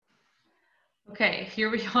Okay, here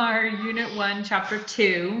we are, Unit 1, Chapter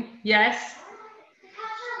 2. Yes?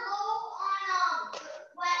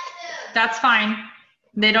 That's fine.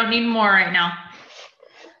 They don't need more right now.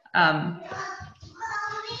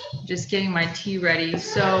 Just getting my tea ready.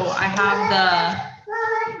 So I have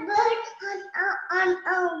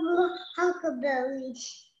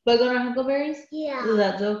Huckleberries. Bug on huckleberries? Yeah.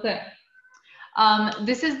 That's okay.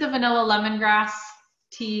 This is the vanilla lemongrass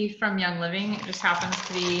tea from Young Living. It just happens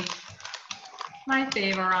to be my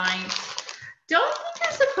favorite. Don't think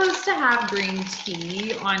you're supposed to have green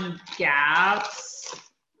tea on gaps.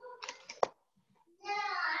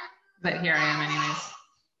 But here I am anyways.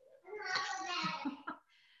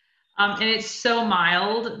 And it's so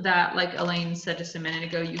mild that, like Elaine said just a minute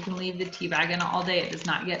ago, you can leave the tea bag in all day. It does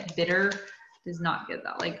not get bitter. It does not get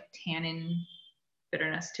that like tannin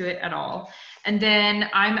bitterness to it at all. And then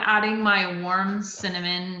I'm adding my warm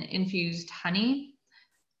cinnamon infused honey.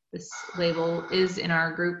 This label is in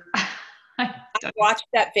our group. I watched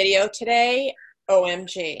that video today.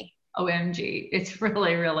 OMG. OMG. It's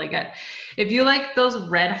really, really good. If you like those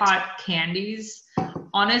red hot candies,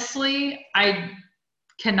 honestly, I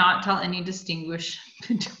cannot tell any distinguish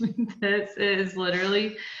between this. It is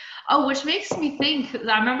literally, oh, which makes me think,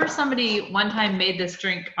 I remember somebody one time made this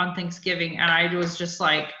drink on Thanksgiving and I was just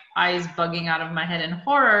like eyes bugging out of my head in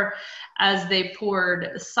horror as they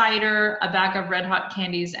poured cider, a bag of red hot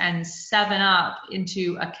candies, and 7-Up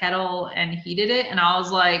into a kettle and heated it. And I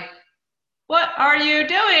was like, what are you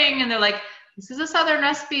doing? And they're like, this is a Southern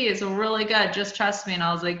recipe. It's really good. Just trust me. And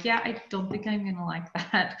I was like, yeah, I don't think I'm going to like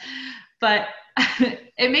that. But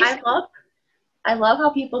it makes I love how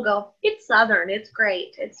people go, it's Southern, it's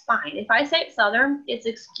great, it's fine. If I say it's Southern, it's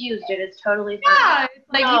excused and it's totally fine. Yeah, it's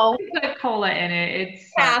like you put cola in it.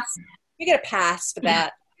 It's pass. You get a pass for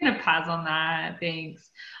that. I'm gonna pass on that. Thanks.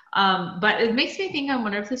 But it makes me think, I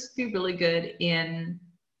wonder if this would be really good in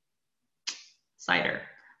cider,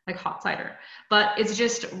 like hot cider. But it's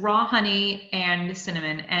just raw honey and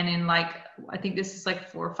cinnamon, and in like, I think this is like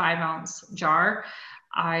 4 or 5 ounce jar.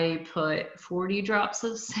 I put 40 drops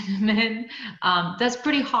of cinnamon. That's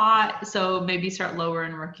pretty hot, so maybe start lower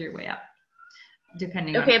and work your way up,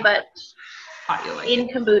 depending on how hot you like in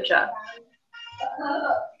kombucha.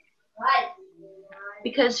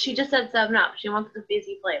 Because she just said 7-Up. She wants the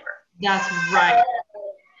fizzy flavor. That's right.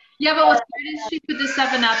 Yeah, but what's weird is she put the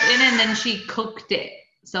 7-Up in and then she cooked it,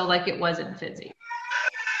 so like it wasn't fizzy.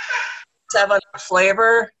 7-Up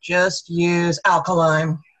flavor, just use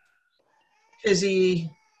alkaline.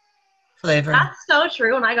 Fizzy flavor. That's so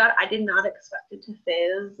true. And I did not expect it to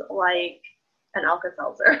fizz like an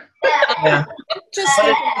Alka-Seltzer. Yeah.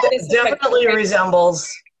 It definitely resembles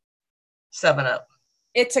 7-Up.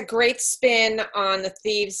 It's a great spin on the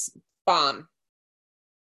Thieves Bomb.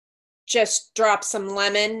 Just drop some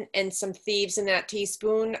lemon and some Thieves in that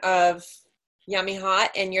teaspoon of Yummy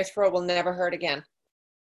Hot, and your throat will never hurt again.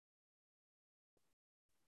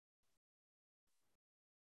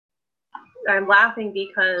 I'm laughing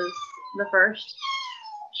because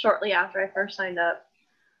shortly after I first signed up,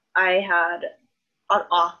 I had an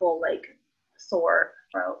awful sore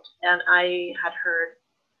throat, and I had heard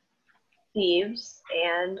Thieves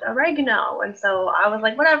and oregano, and so I was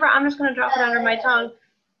like, whatever, I'm just gonna drop it under my tongue.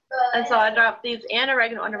 And so I dropped Thieves and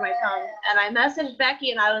oregano under my tongue, and I messaged Becky,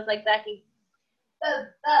 and I was like, Becky,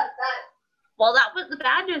 well, that was the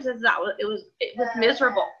bad news, is that it was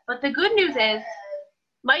miserable, but the good news is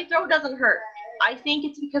my throat doesn't hurt. I think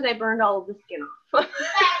it's because I burned all of the skin off.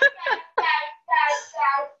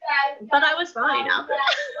 But I was fine after.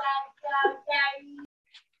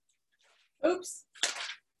 Oops.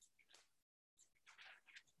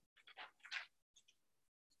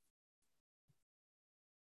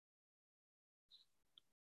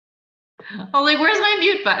 Oh, like, where's my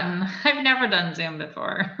mute button? I've never done Zoom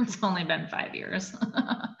before. It's only been 5 years.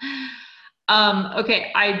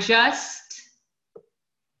 Okay, I just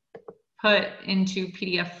put into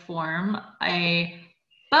PDF form a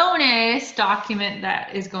bonus document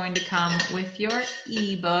that is going to come with your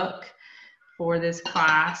ebook for this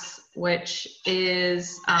class, which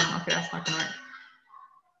is, okay, that's not gonna work.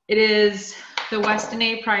 It is the Weston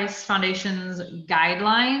A. Price Foundation's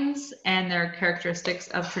guidelines and their characteristics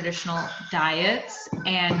of traditional diets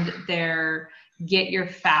and their get your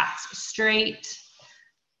facts straight.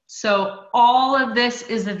 So all of this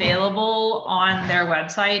is available on their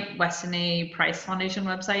website, Weston A. Price Foundation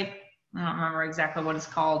website. I don't remember exactly what it's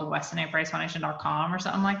called, westonapricefoundation.com or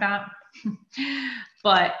something like that.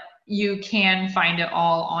 But you can find it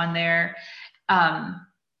all on there.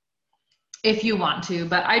 if you want to,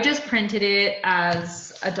 but I just printed it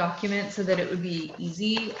as a document so that it would be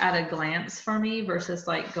easy at a glance for me versus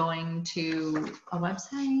like going to a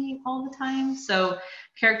website all the time. So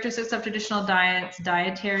characteristics of traditional diets,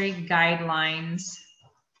 dietary guidelines,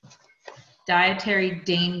 dietary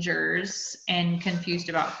dangers, and confused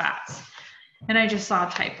about fats. And I just saw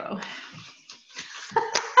a typo.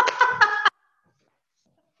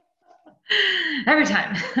 Every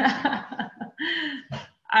time.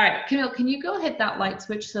 All right, Camille, can you go hit that light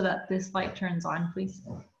switch so that this light turns on, please?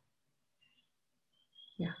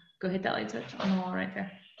 Yeah, go hit that light switch on the wall right there.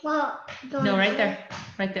 Well, No, right there,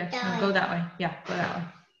 right there. That No, go way. that way. Yeah, go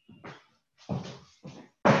that way.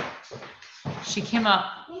 She came up.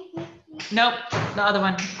 Nope, the other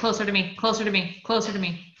one. Closer to me, closer to me, closer to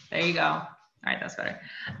me. There you go. All right, that's better.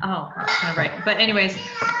 Oh, that's kind of bright. But anyways,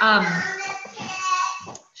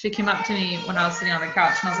 she came up to me when I was sitting on the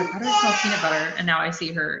couch and I was like, how do I smell peanut butter? And now I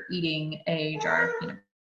see her eating a jar of peanut butter.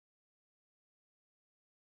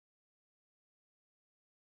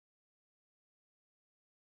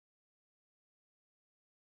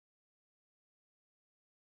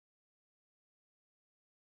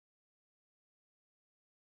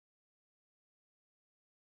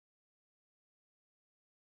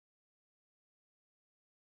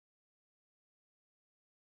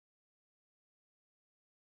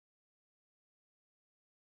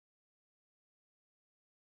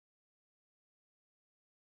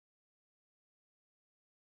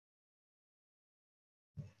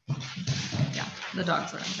 Yeah, the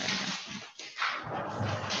dogs are inside again.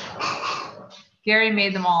 Gary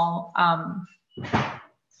made them all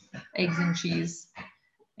eggs and cheese,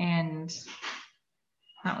 and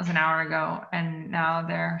that was an hour ago. And now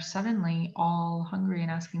they're suddenly all hungry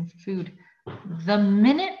and asking for food. The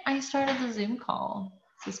minute I started the Zoom call,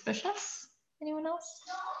 suspicious? Anyone else?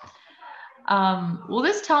 Will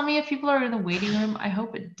this tell me if people are in the waiting room? I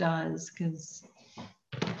hope it does, because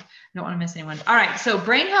I don't want to miss anyone. All right, so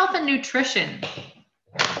brain health and nutrition.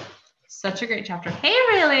 Such a great chapter. Hey,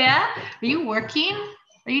 Aurelia, are you working?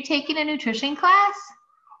 Are you taking a nutrition class?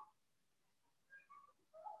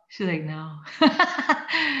 She's like, no.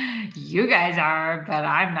 You guys are, but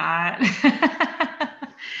I'm not.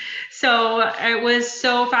 So it was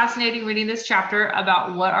so fascinating reading this chapter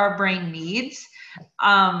about what our brain needs.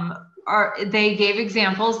 They gave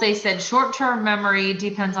examples. They said short-term memory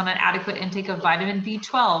depends on an adequate intake of vitamin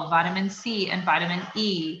B12, vitamin C, and vitamin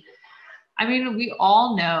E. I mean, we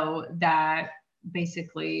all know that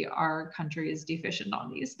basically our country is deficient on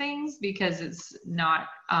these things because it's not,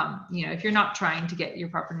 if you're not trying to get your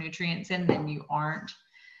proper nutrients in, then you aren't.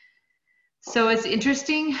 So it's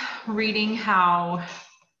interesting reading how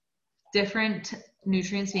different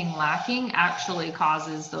nutrients being lacking actually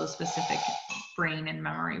causes those specific brain and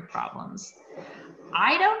memory problems.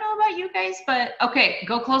 I don't know about you guys, but okay,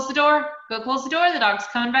 go close the door. Go close the door. The dog's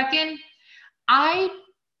coming back in. I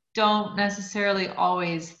don't necessarily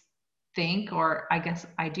always think, or I guess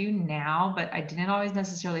I do now, but I didn't always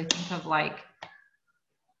necessarily think of like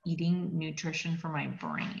eating nutrition for my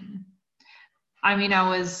brain. I mean, I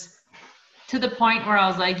was to the point where I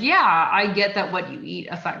was like, yeah, I get that what you eat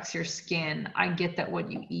affects your skin. I get that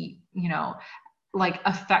what you eat, like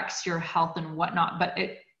affects your health and whatnot, but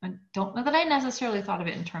I don't know that I necessarily thought of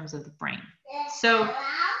it in terms of the brain. So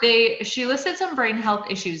she listed some brain health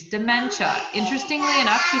issues. Dementia. Interestingly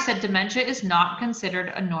enough, she said dementia is not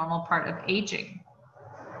considered a normal part of aging.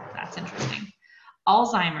 That's interesting.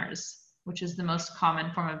 Alzheimer's, which is the most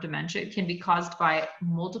common form of dementia, can be caused by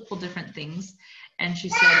multiple different things. And she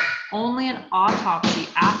said only an autopsy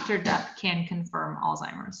after death can confirm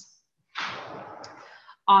Alzheimer's.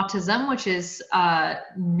 Autism, which is a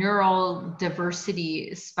neural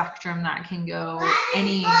diversity spectrum that can go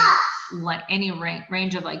any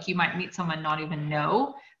range of, like, you might meet someone not even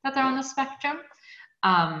know that they're on the spectrum,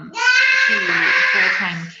 to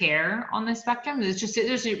full-time care on the spectrum.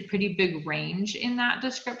 There's a pretty big range in that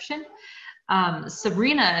description.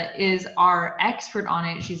 Sabrina is our expert on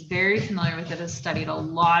it. She's very familiar with it, has studied a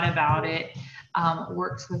lot about it,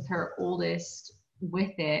 works with her oldest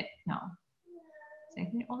with it. No.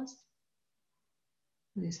 Second oldest?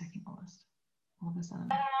 Who's the second oldest? All of a sudden.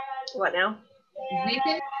 What now? Is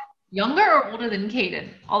Nathan younger or older than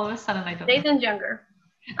Caden? All of a sudden I don't know. Nathan's younger.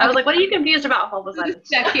 I was like, what are you confused about all of a sudden?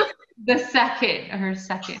 Her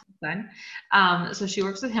second son. So she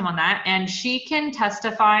works with him on that, and she can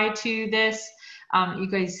testify to this. You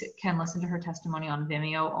guys can listen to her testimony on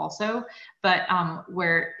Vimeo also, but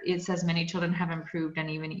where it says many children have improved and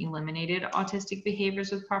even eliminated autistic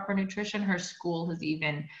behaviors with proper nutrition. Her school has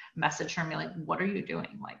even messaged her and be like, what are you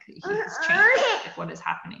doing? Like, he has changed. Like, what is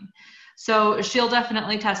happening? So she'll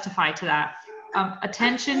definitely testify to that.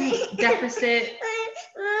 Attention deficit.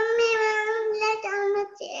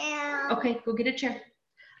 Okay, go get a chair.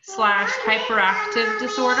 / hyperactive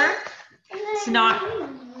disorder. It's not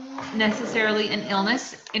necessarily an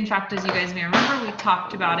illness. In fact, as you guys may remember, we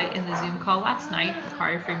talked about it in the Zoom call last night.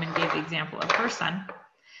 Kari Freeman gave the example of her son.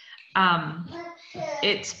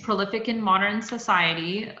 It's prolific in modern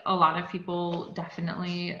society. A lot of people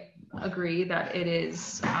definitely agree that it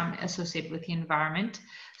is associated with the environment.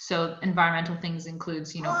 So environmental things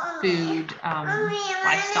includes, you know, food,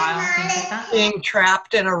 lifestyle, things like that. Being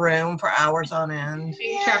trapped in a room for hours on end.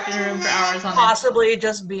 Being trapped in a room for hours on end. Possibly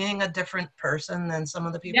just being a different person than some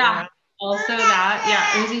of the people around. Also that,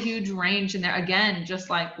 yeah, it was a huge range in there. Again, just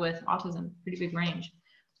like with autism, pretty big range.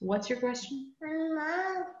 What's your question?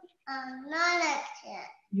 Another desk.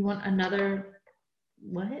 You want another,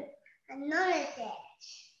 what? Another desk.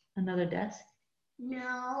 Another desk?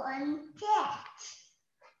 No, a desk.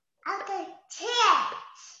 Okay, desk.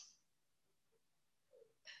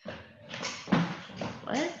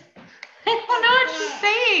 What? I don't know what she's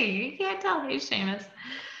saying. You can't tell. Hey, Seamus.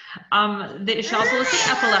 She also listed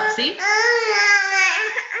epilepsy.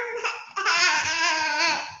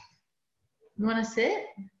 You want to sit?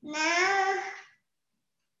 No.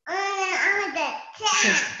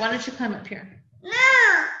 Okay, why don't you climb up here? No.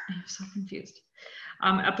 I'm so confused.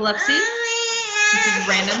 Epilepsy, which is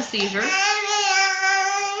random seizures.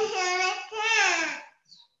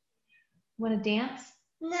 Want to dance?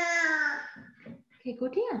 No. Okay, go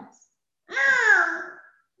dance. No.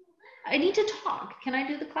 I need to talk. Can I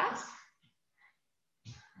do the class?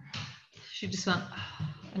 She just went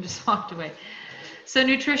and just walked away. So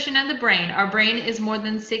nutrition and the brain. Our brain is more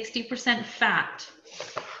than 60% fat.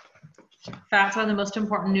 Fats are the most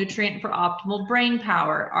important nutrient for optimal brain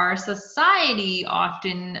power. Our society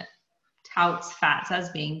often touts fats as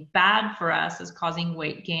being bad for us, as causing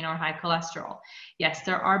weight gain or high cholesterol. Yes,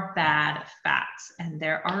 there are bad fats and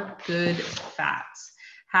there are good fats.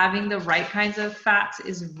 Having the right kinds of fats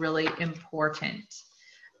is really important.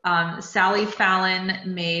 Sally Fallon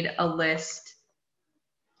made a list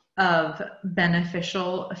of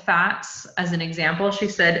beneficial fats as an example. She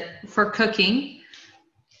said for cooking,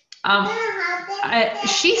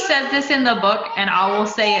 she said this in the book, and I will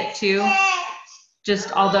say it too.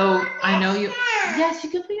 Just although I know you, yes,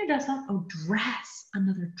 you can put your dress on. Oh, dress,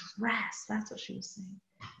 another dress. That's what she was saying.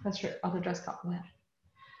 That's her other dress got wet.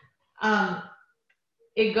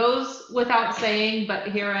 It goes without saying, but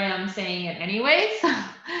here I am saying it anyways,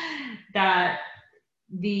 that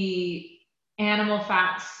the animal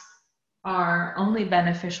fats are only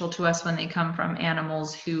beneficial to us when they come from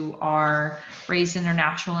animals who are raised in their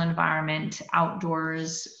natural environment,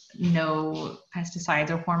 outdoors, no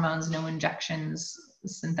pesticides or hormones, no injections,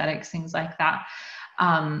 synthetics, things like that,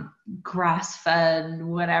 grass-fed,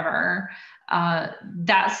 whatever.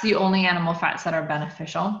 That's the only animal fats that are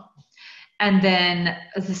beneficial. And then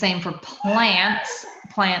it's the same for plants.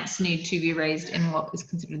 Plants need to be raised in what is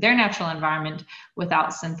considered their natural environment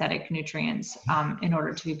without synthetic nutrients in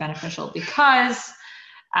order to be beneficial, because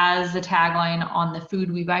as the tagline on the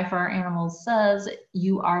food we buy for our animals says,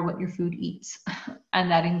 you are what your food eats. And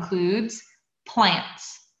that includes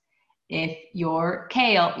plants. If your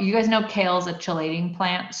kale, you guys know kale is a chelating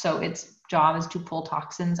plant, so its job is to pull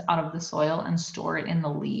toxins out of the soil and store it in the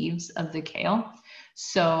leaves of the kale.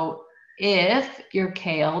 So if your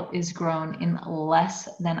kale is grown in less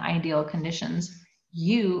than ideal conditions,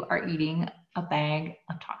 you are eating a bag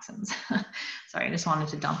of toxins. Sorry, I just wanted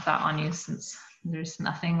to dump that on you since there's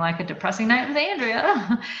nothing like a depressing night with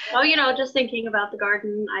Andrea. Oh, you know, just thinking about the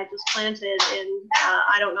garden I just planted in,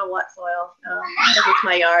 I don't know what soil, because it's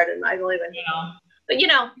my yard and I've only been, but you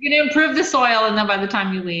know. You're gonna improve the soil, and then by the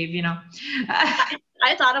time you leave, you know.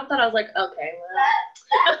 I thought of that, I was like, okay,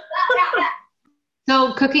 well.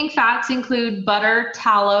 So cooking fats include butter,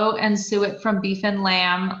 tallow, and suet from beef and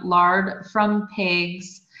lamb, lard from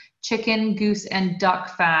pigs, chicken, goose, and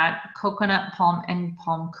duck fat, coconut, palm, and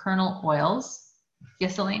palm kernel oils.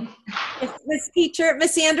 Yes, Elaine? Miss Teacher,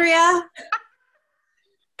 Miss Andrea,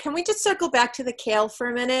 can we just circle back to the kale for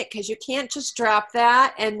a minute? Because you can't just drop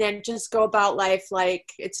that and then just go about life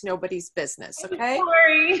like it's nobody's business, okay?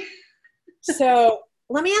 Sorry. So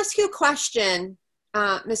let me ask you a question.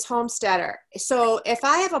 Ms. Homesteader. So if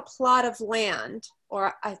I have a plot of land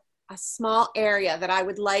or a small area that I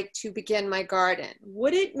would like to begin my garden,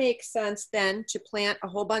 would it make sense then to plant a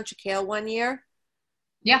whole bunch of kale one year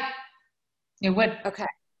Yeah, it would. Okay.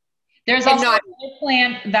 There's And also not- a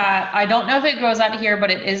plant that I don't know if it grows out here, but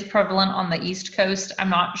it is prevalent on the East Coast. I'm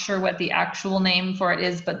not sure what the actual name for it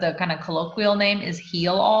is, but the kind of colloquial name is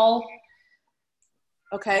heal all.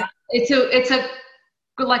 Okay. It's a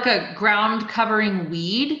like a ground covering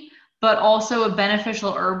weed, but also a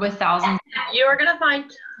beneficial herb with thousands. You are gonna find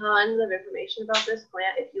tons of information about this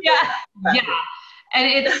plant if you Yeah, look it up. yeah.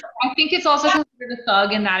 And I think it's also considered a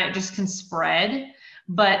thug in that it just can spread,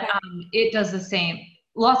 but it does the same.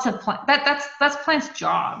 Lots of plant. That's plant's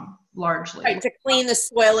job largely. Right, to clean the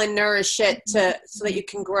soil and nourish it so that you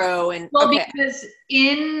can grow. And Well, okay. because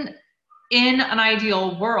in an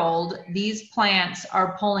ideal world, these plants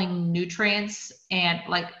are pulling nutrients and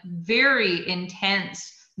like very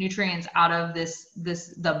intense nutrients out of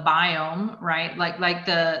the biome, right? Like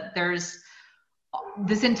there's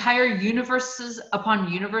this entire universes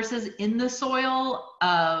upon universes in the soil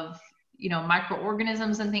of, you know,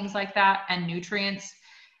 microorganisms and things like that, and nutrients.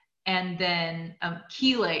 And then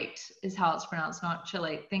chelate is how it's pronounced, not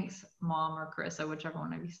chelate. Thanks, Mom or Carissa, whichever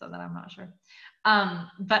one of you said that, I'm not sure.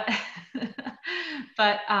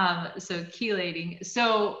 So chelating.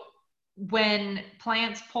 So when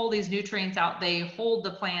plants pull these nutrients out, they hold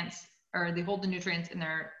the nutrients in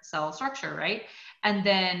their cell structure, right? And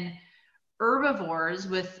then herbivores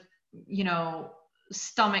with, you know,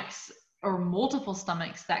 stomachs or multiple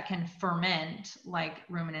stomachs that can ferment, like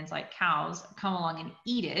ruminants, like cows, come along and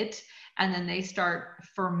eat it. And then they start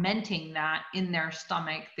fermenting that in their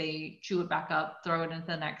stomach. They chew it back up, throw it into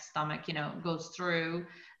the next stomach, you know, goes through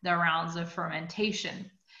the rounds of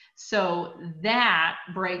fermentation. So that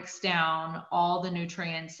breaks down all the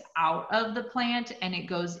nutrients out of the plant, and it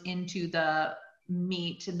goes into the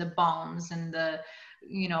meat and the bones and the,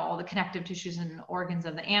 you know, all the connective tissues and organs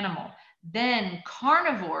of the animal. Then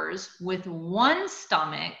carnivores with one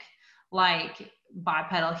stomach, like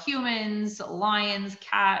bipedal humans, lions,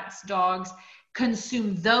 cats, dogs,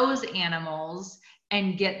 consume those animals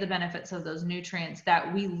and get the benefits of those nutrients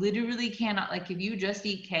that we literally cannot. Like if you just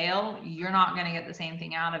eat kale, you're not going to get the same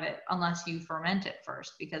thing out of it unless you ferment it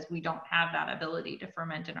first, because we don't have that ability to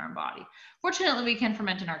ferment in our body. Fortunately, we can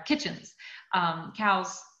ferment in our kitchens.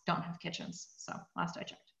 Cows don't have kitchens. So last I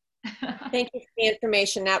checked. Thank you for the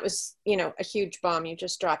information. That was, you know, a huge bomb you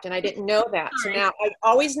just dropped, and I didn't know that. So now I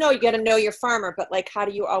always know you got to know your farmer, but like, how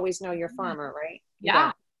do you always know your farmer, right?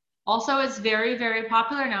 Yeah. Also, it's very, very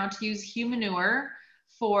popular now to use human manure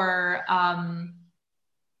for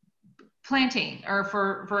planting or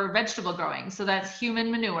for vegetable growing. So that's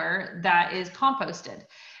human manure that is composted.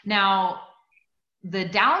 Now, the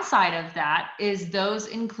downside of that is those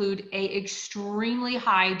include a extremely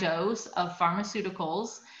high dose of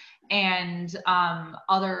pharmaceuticals and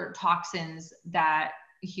other toxins that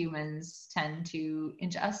humans tend to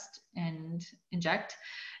ingest and inject.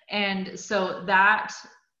 And so that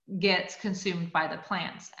gets consumed by the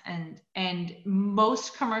plants, and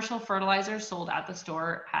most commercial fertilizer sold at the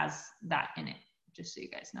store has that in it, just so you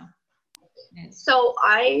guys know. So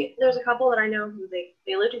there's a couple that I know who they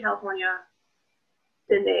lived in California.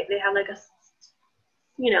 Then they have like a,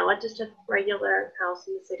 you know, just a regular house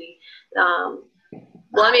in the city.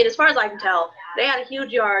 Well, I mean, as far as I can tell, they had a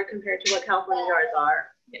huge yard compared to what California yards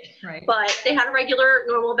are. Right. But they had a regular,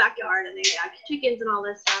 normal backyard, and they had chickens and all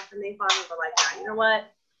this stuff, and they finally were like, you know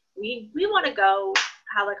what? We want to go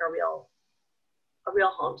have like a real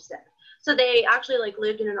homestead. So they actually like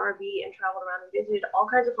lived in an RV and traveled around and visited all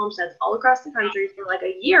kinds of homesteads all across the country for like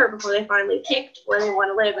a year before they finally picked where they want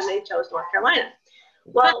to live, and they chose North Carolina.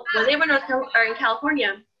 Well, when they were in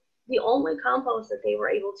California, the only compost that they were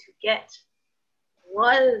able to get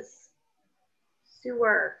was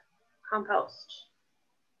sewer compost.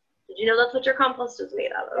 Did you know that's what your compost is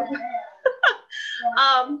made out of?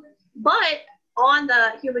 But on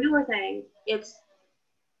the human manure thing, it's,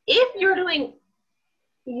 if you're doing,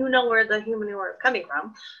 you know where the human manure is coming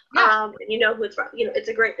from, and you know who it's from, you know, it's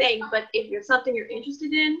a great thing. But if it's something you're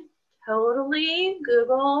interested in, totally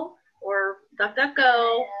Google or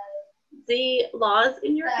DuckDuckGo the laws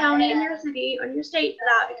in your county, in your city, or in your state for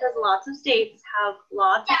that, because lots of states have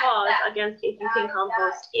lots of laws against if you can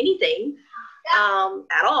compost anything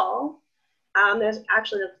at all. There's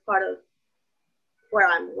actually, that's part of where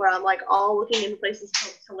I'm like all looking into places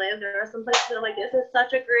to live. There are some places that are like, this is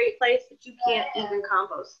such a great place, but you can't even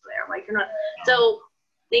compost there. Like, you're not, so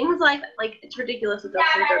things like it's ridiculous that those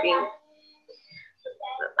things are being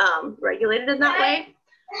regulated in that way.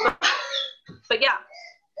 But yeah,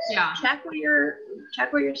 check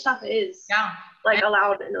where your stuff is. Yeah, like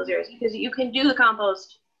allowed in those areas, because you can do the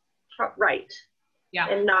compost right. Yeah,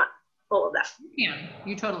 and not full of that.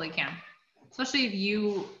 You totally can, especially if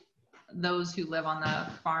you those who live on the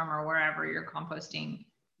farm or wherever you're composting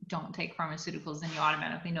don't take pharmaceuticals, then you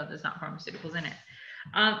automatically know there's not pharmaceuticals in it.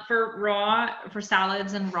 For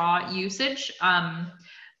salads and raw usage,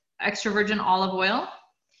 extra virgin olive oil,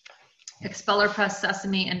 expeller pressed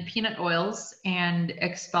sesame and peanut oils, and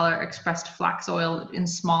expeller expressed flax oil in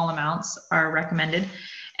small amounts are recommended.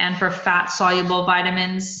 And for fat soluble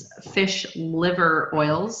vitamins, fish liver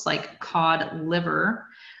oils like cod liver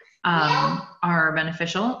are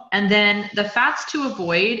beneficial. And then the fats to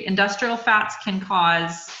avoid, industrial fats can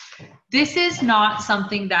cause, this is not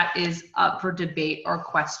something that is up for debate or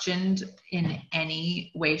questioned in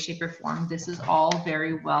any way, shape, or form. This is all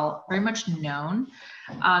very much known.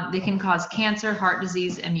 They can cause cancer, heart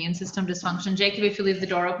disease, immune system dysfunction. Jacob, if you leave the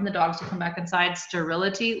door open, the dogs will come back inside.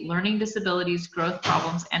 Sterility, learning disabilities, growth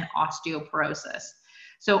problems, and osteoporosis.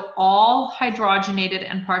 So all hydrogenated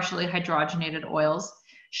and partially hydrogenated oils.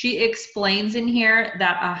 She explains in here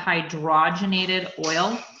that a hydrogenated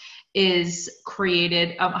oil is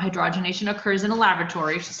created, hydrogenation occurs in a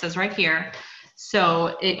laboratory, she says right here.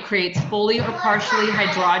 So it creates fully or partially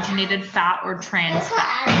hydrogenated fat or trans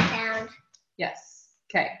fat. Yes.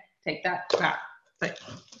 Okay. Take that back. But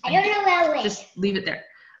I don't know where it went. just leave it there.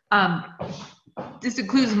 This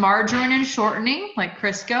includes margarine and shortening, like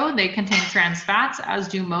Crisco. They contain trans fats, as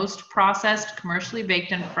do most processed, commercially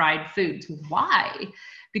baked, and fried foods. Why?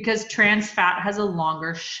 Because trans fat has a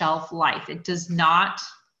longer shelf life. It does not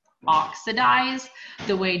oxidize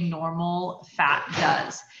the way normal fat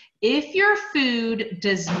does. If your food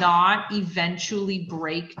does not eventually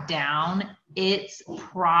break down, it's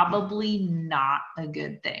probably not a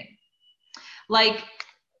good thing. Like,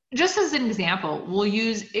 just as an example, we'll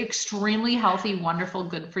use extremely healthy, wonderful,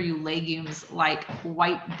 good for you legumes like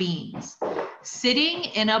white beans. Sitting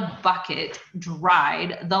in a bucket,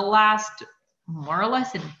 dried, they'll last more or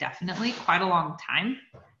less indefinitely, quite a long time.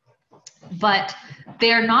 But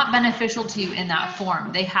they're not beneficial to you in that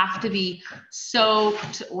form. They have to be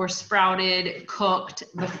soaked or sprouted, cooked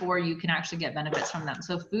before you can actually get benefits from them.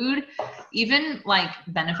 So food, even like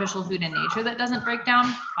beneficial food in nature that doesn't break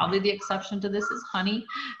down, probably the exception to this is honey,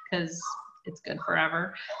 because it's good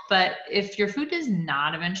forever. But if your food does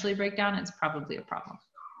not eventually break down, it's probably a problem.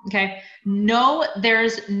 Okay. No,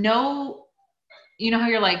 there's no, you know how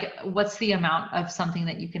you're like, what's the amount of something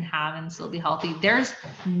that you can have and still be healthy? There's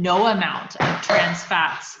no amount of trans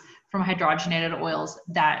fats from hydrogenated oils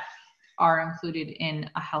that are included in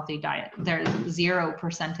a healthy diet. There's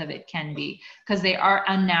 0% of it can be, because they are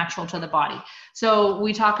unnatural to the body. So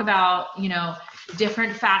we talk about, you know,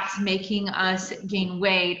 different fats making us gain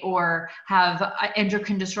weight or have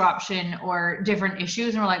endocrine disruption or different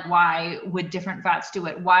issues. And we're like, why would different fats do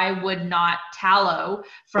it? Why would not tallow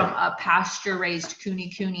from a pasture-raised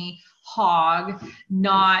kune hog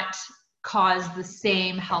not cause the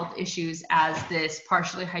same health issues as this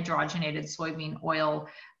partially hydrogenated soybean oil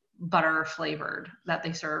butter flavored that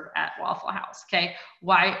they serve at Waffle House? Okay.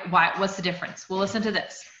 Why, what's the difference? Well, listen to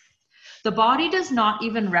this. The body does not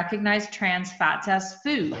even recognize trans fats as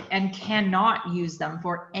food and cannot use them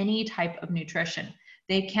for any type of nutrition.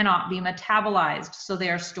 They cannot be metabolized, so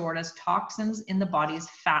they are stored as toxins in the body's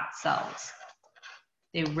fat cells.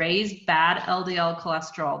 They raise bad LDL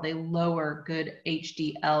cholesterol. They lower good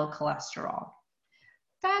HDL cholesterol.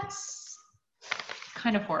 That's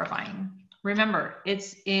kind of horrifying. Remember,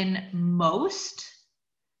 it's in most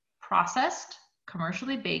processed,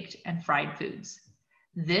 commercially baked, and fried foods.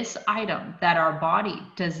 This item that our body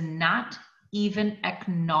does not even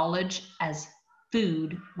acknowledge as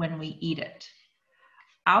food when we eat it.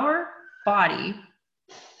 Our body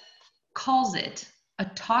calls it a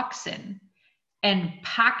toxin and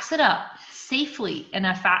packs it up safely in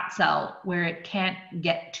a fat cell where it can't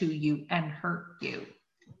get to you and hurt you.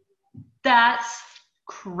 That's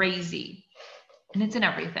crazy. And it's in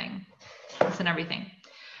everything. It's in everything.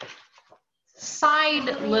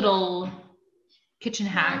 Side little kitchen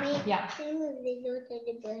hack. Mommy, Yeah. can you move the door to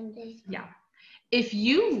the blender? Yeah. If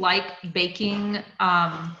you like baking,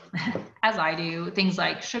 as I do, things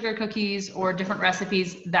like sugar cookies or different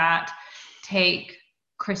recipes that take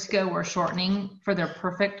Crisco or shortening for their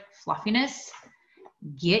perfect fluffiness,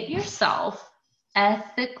 get yourself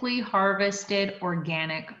ethically harvested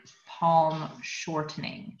organic palm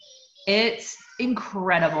shortening. It's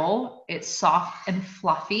incredible. It's soft and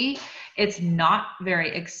fluffy. It's not very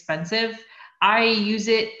expensive. I use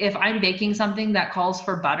it if I'm baking something that calls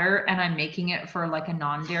for butter and I'm making it for like a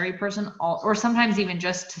non-dairy person, or sometimes even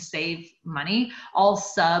just to save money, I'll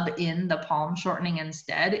sub in the palm shortening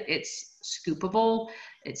instead. It's scoopable.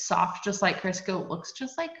 It's soft, just like Crisco, looks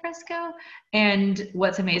just like Crisco. And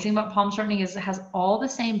what's amazing about palm shortening is it has all the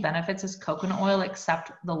same benefits as coconut oil,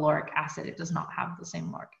 except the lauric acid. It does not have the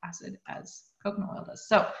same lauric acid as coconut oil does.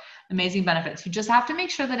 So amazing benefits. You just have to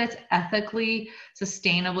make sure that it's ethically,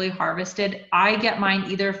 sustainably harvested. I get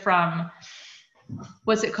mine either from,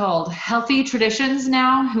 what's it called? Healthy Traditions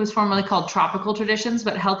now. It was formerly called Tropical Traditions,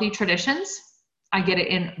 but Healthy Traditions. I get it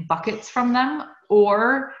in buckets from them,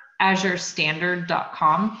 or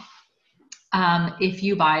azurestandard.com. If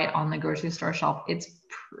you buy it on the grocery store shelf, it's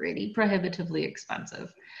pretty prohibitively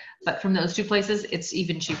expensive. But from those two places, it's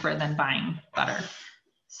even cheaper than buying butter.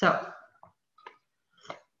 So,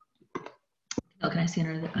 oh, can I see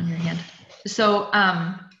under on your hand? So,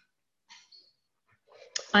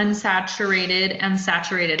 unsaturated and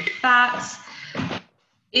saturated fats.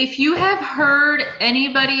 If you have heard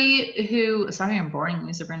anybody who, sorry, I'm boring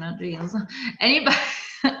you, Sabrina. Geez. Anybody,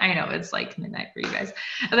 I know it's like midnight for you guys,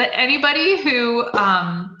 but anybody who,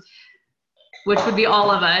 which would be all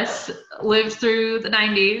of us, lived through the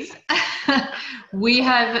 90s, we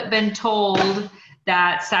have been told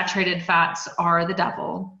that saturated fats are the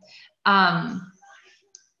devil. I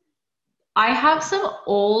have some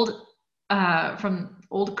old, from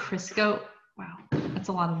old Crisco. Wow, that's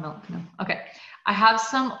a lot of milk. No. Okay. I have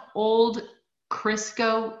some old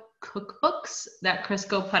Crisco cookbooks that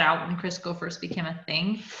Crisco put out when Crisco first became a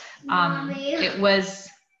thing. It was,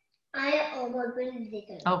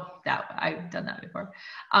 that I've done that before.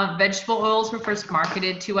 Vegetable oils were first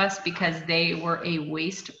marketed to us because they were a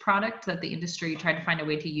waste product that the industry tried to find a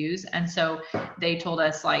way to use. And so they told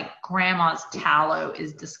us, like, grandma's tallow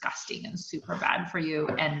is disgusting and super bad for you,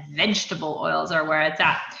 and vegetable oils are where it's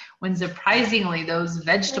at. When surprisingly, those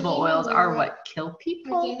vegetable oils are what kill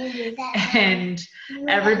people. And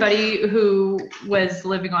everybody who was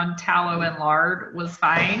living on tallow and lard was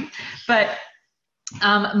fine. But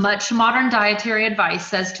much modern dietary advice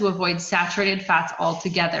says to avoid saturated fats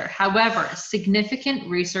altogether. However, significant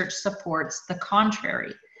research supports the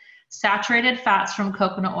contrary. Saturated fats from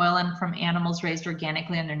coconut oil and from animals raised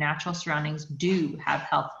organically in their natural surroundings do have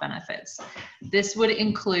health benefits. This would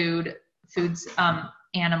include foods,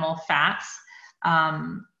 animal fats,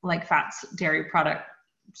 like fats, dairy product,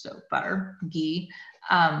 so butter, ghee,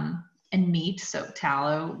 and meat, so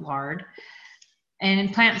tallow, lard, and in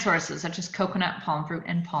plant sources such as coconut, palm fruit,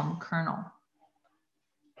 and palm kernel.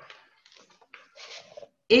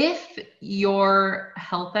 If your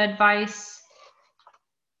health advice,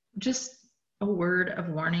 just a word of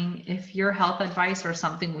warning, if your health advice or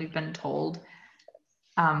something we've been told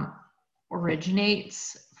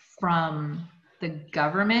originates from the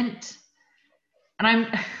government, and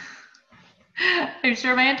I'm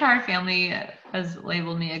sure my entire family has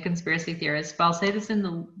labeled me a conspiracy theorist, but I'll say this in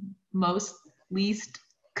the least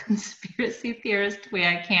conspiracy theorist way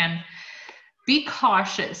I can. Be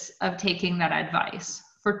cautious of taking that advice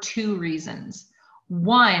for two reasons.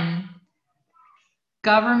 One,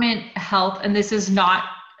 government health, and this is not,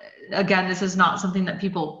 again, this is not something that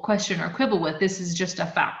people question or quibble with. This is just a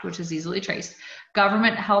fact, which is easily traced.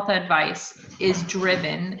 Government health advice is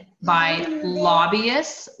driven by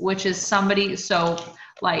lobbyists, which is somebody, so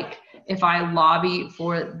like if I lobby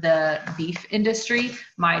for the beef industry,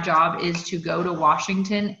 my job is to go to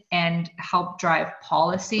Washington and help drive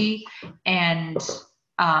policy and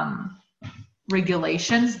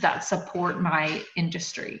regulations that support my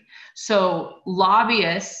industry. So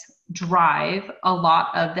lobbyists drive a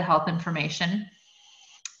lot of the health information.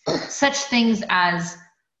 Such things as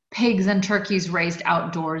pigs and turkeys raised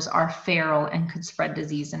outdoors are feral and could spread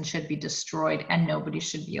disease and should be destroyed, and nobody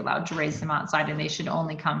should be allowed to raise them outside, and they should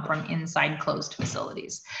only come from inside closed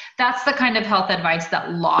facilities. That's the kind of health advice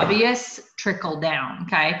that lobbyists trickle down,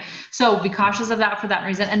 okay? So be cautious of that for that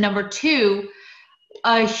reason. And number two,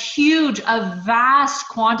 a vast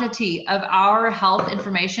quantity of our health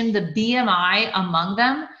information, the BMI among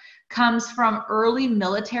them, comes from early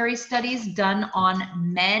military studies done on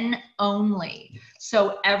men only.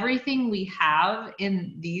 So everything we have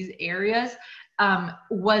in these areas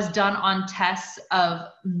was done on tests of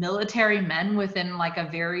military men within like a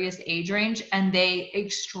various age range, and they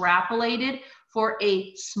extrapolated for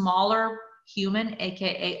a smaller human,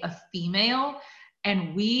 AKA a female,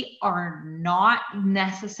 and we are not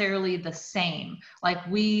necessarily the same. Like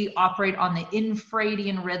we operate on the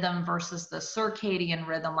infradian rhythm versus the circadian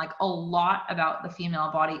rhythm. Like a lot about the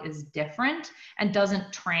female body is different and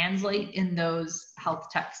doesn't translate in those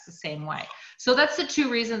health texts the same way. So that's the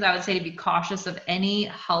two reasons I would say to be cautious of any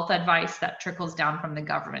health advice that trickles down from the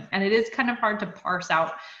government. And it is kind of hard to parse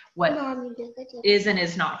out what is and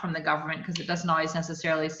is not from the government, because it doesn't always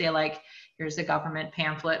necessarily say like, here's a government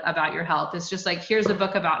pamphlet about your health. It's just like, here's a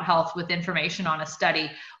book about health with information on a study.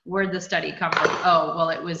 Where'd the study come from? Oh, well,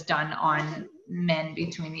 it was done on men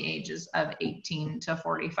between the ages of 18 to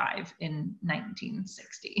 45 in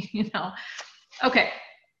 1960, you know? Okay.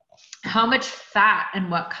 How much fat and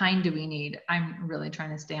what kind do we need? I'm really trying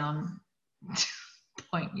to stay on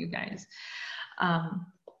point, you guys.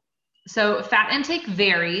 So fat intake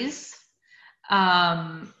varies,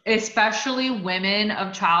 especially women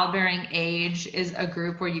of childbearing age is a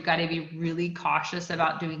group where you got to be really cautious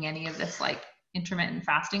about doing any of this like intermittent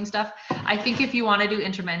fasting stuff. I think if you want to do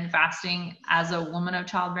intermittent fasting as a woman of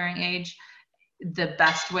childbearing age, the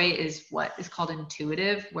best way is what is called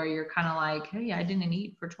intuitive, where you're kind of like, hey, I didn't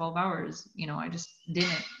eat for 12 hours. You know, I just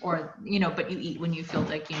didn't, or, you know, but you eat when you feel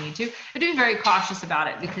like you need to. You're being very cautious about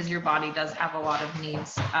it because your body does have a lot of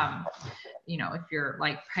needs, you know, if you're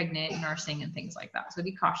like pregnant, nursing and things like that. So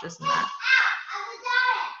be cautious in that.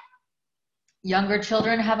 Younger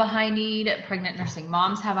children have a high need, pregnant nursing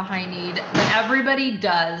moms have a high need, but everybody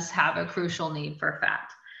does have a crucial need for fat.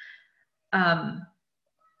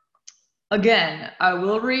 Again, I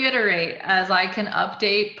will reiterate as I can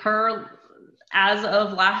update as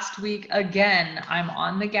of last week, again, I'm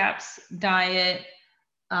on the GAPS diet,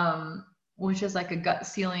 which is like a gut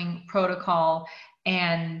sealing protocol.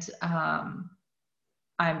 And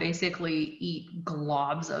I basically eat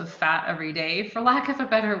globs of fat every day, for lack of a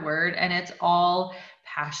better word. And it's all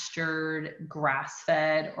pastured,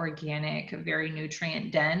 grass-fed, organic, very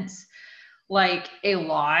nutrient dense, like a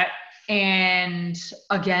lot. And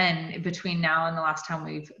again, between now and the last time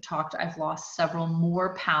we've talked, I've lost several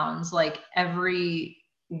more pounds. Like every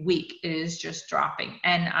week it is just dropping.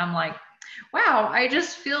 And I'm like, wow, I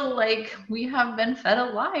just feel like we have been fed a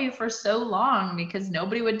lie for so long, because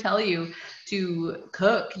nobody would tell you to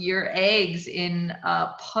cook your eggs in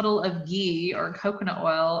a puddle of ghee or coconut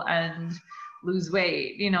oil and lose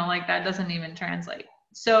weight. You know, like that doesn't even translate.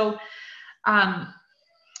 So,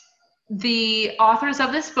 the authors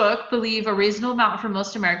of this book believe a reasonable amount for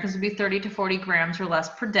most Americans would be 30 to 40 grams or less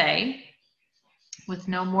per day, with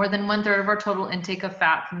no more than 1/3 of our total intake of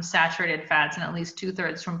fat from saturated fats and at least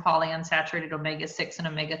 2/3 from polyunsaturated omega-6 and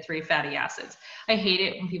omega-3 fatty acids. I hate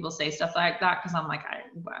it when people say stuff like that because I'm like,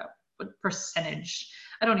 wow, what percentage?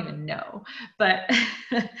 I don't even know. But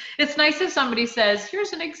it's nice if somebody says,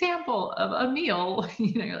 here's an example of a meal.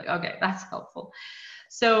 You know, you're like, okay, that's helpful.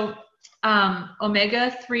 So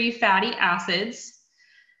omega-3 fatty acids,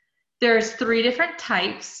 there's 3 different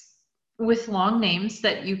types with long names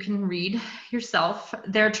that you can read yourself.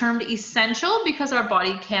 They're termed essential because our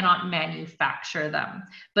body cannot manufacture them,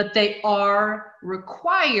 but they are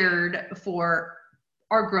required for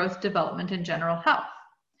our growth, development, and general health.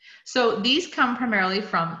 So these come primarily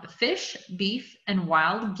from fish, beef, and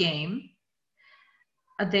wild game.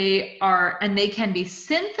 They can be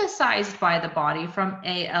synthesized by the body from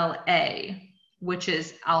ALA, which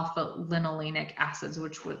is alpha linolenic acids,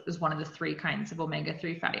 which is one of the 3 kinds of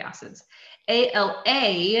omega-3 fatty acids.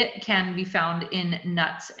 ALA can be found in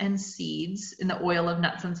nuts and seeds, in the oil of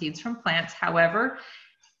nuts and seeds from plants. However,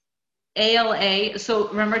 ALA, so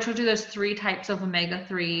remember I told you there's 3 types of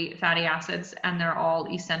omega-3 fatty acids and they're all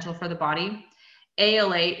essential for the body.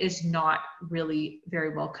 ALA is not really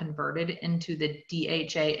very well converted into the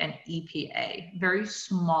DHA and EPA. Very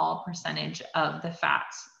small percentage of the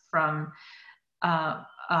fats from,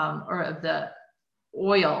 or of the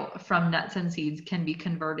oil from nuts and seeds can be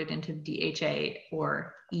converted into DHA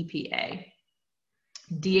or EPA.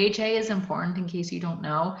 DHA is important in case you don't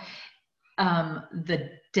know.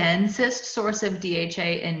 The densest source of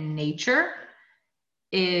DHA in nature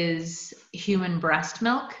is human breast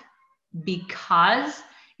milk, because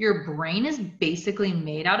your brain is basically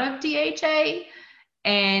made out of DHA,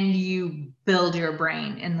 and you build your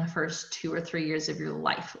brain in the first 2 or 3 years of your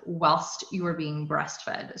life whilst you are being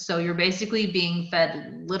breastfed. So you're basically being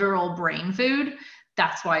fed literal brain food.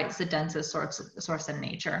 That's why it's the densest source in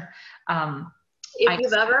nature. If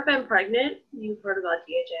you've ever been pregnant, you've heard about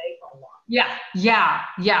DHA a lot.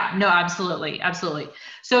 Yeah. No, absolutely.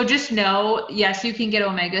 So just know, yes, you can get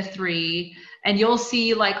omega-3, and you'll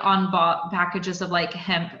see like on packages of like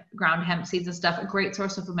ground hemp seeds and stuff, a great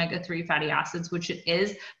source of omega-3 fatty acids, which it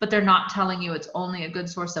is, but they're not telling you it's only a good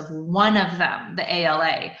source of one of them, the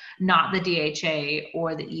ALA, not the DHA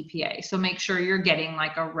or the EPA. So make sure you're getting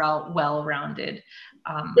like a well-rounded.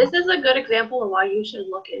 This is a good example of why you should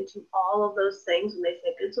look into all of those things when they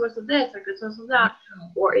say good source of this or good source of that,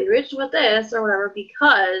 or enriched with this or whatever,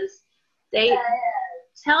 because they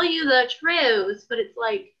tell you the truth, but it's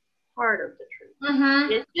like part of the truth.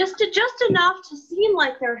 Mm-hmm. It's just enough to seem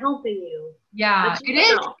like they're helping you. Yeah,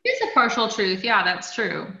 it is a partial truth. Yeah, that's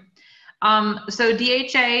true. So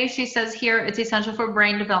DHA, she says here, it's essential for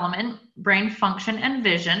brain development, brain function, and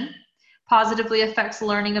vision. Positively affects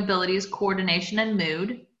learning abilities, coordination, and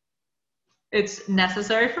mood. It's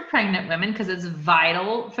necessary for pregnant women because it's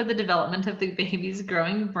vital for the development of the baby's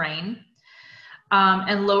growing brain.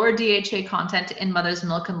 And lower DHA content in mother's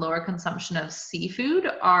milk and lower consumption of seafood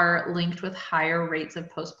are linked with higher rates of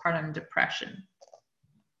postpartum depression.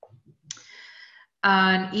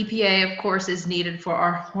 EPA, of course, is needed for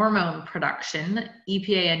our hormone production.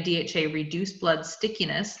 EPA and DHA reduce blood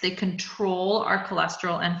stickiness. They control our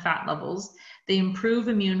cholesterol and fat levels. They improve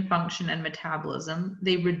immune function and metabolism.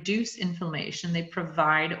 They reduce inflammation. They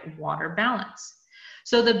provide water balance.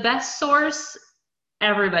 So the best source,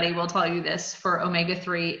 everybody will tell you this, for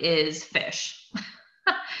omega-3 is fish.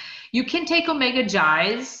 You can take Omega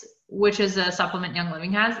Gi's, which is a supplement Young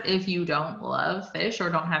Living has, if you don't love fish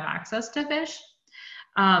or don't have access to fish.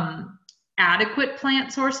 Adequate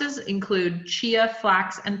plant sources include chia,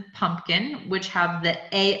 flax, and pumpkin, which have the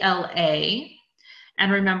ALA.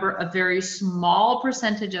 And remember, a very small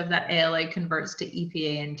percentage of that ALA converts to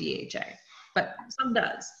EPA and DHA, but some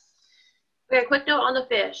does. Okay, quick note on the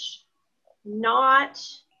fish. Not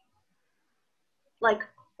like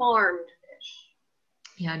farmed fish.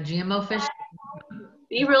 Yeah, GMO fish.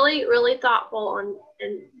 Be really, really thoughtful on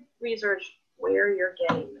and research where you're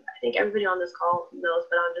getting. I think everybody on this call knows,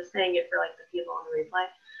 but I'm just saying it for like the people on the replay.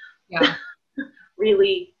 Yeah.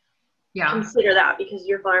 Really consider that, because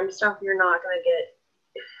your farm stuff, you're not going to get,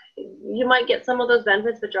 you might get some of those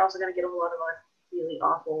benefits, but you're also going to get a lot of really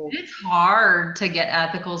awful. It's hard to get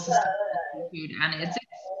ethical sustainable food, and it's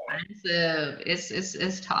expensive.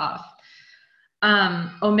 It's tough.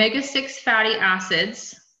 Omega-6 fatty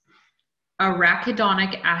acids,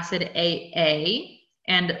 arachidonic acid AA,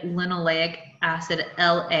 and linoleic acid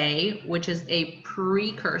LA, which is a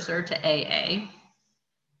precursor to AA.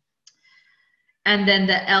 And then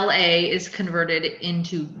the LA is converted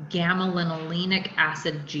into gamma-linolenic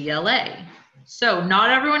acid, GLA. So not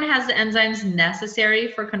everyone has the enzymes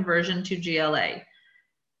necessary for conversion to GLA.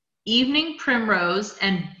 Evening primrose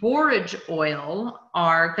and borage oil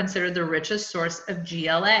are considered the richest source of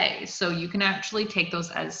GLA. So you can actually take those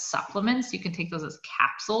as supplements. You can take those as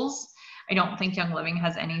capsules. I don't think Young Living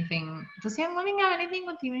has anything. Does Young Living have anything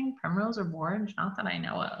with evening primrose or borage? Not that I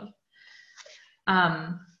know of.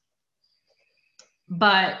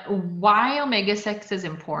 But why omega-6 is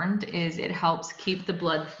important is it helps keep the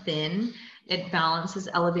blood thin. It balances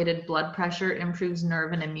elevated blood pressure, improves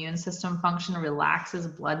nerve and immune system function, relaxes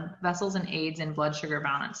blood vessels, and aids in blood sugar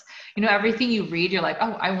balance. You know, everything you read, you're like,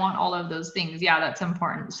 oh, I want all of those things. Yeah, that's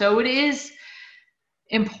important. So it is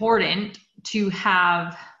important to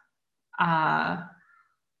have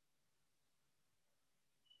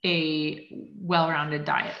a well-rounded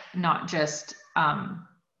diet, not just,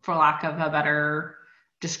 for lack of a better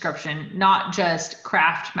description, not just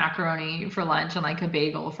Kraft macaroni for lunch and like a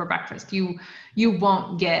bagel for breakfast. You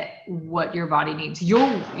won't get what your body needs.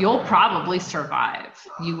 You'll probably survive.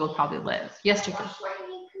 You will probably live. Yes, Jacob.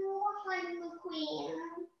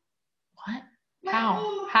 What?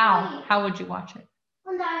 How would you watch it?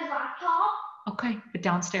 On the laptop. Okay, but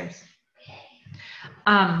downstairs.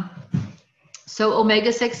 So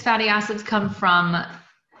omega-6 fatty acids come from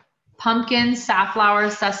pumpkin, safflower,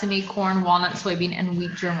 sesame, corn, walnut, soybean, and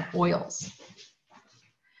wheat germ oils.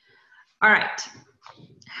 All right.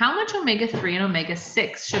 How much omega-3 and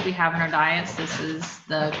omega-6 should we have in our diets? This is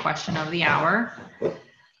the question of the hour.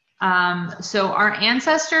 So our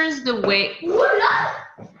ancestors, the way...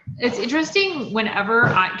 It's interesting whenever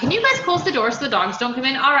can you guys close the door so the dogs don't come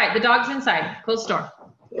in? All right, the dog's inside. Close the door.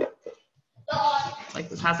 Like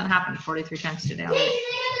this hasn't happened 43 times today already.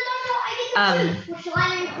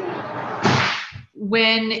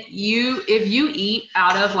 If you eat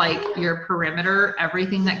out of like your perimeter,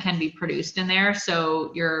 everything that can be produced in there,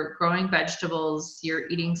 so you're growing vegetables, you're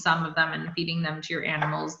eating some of them and feeding them to your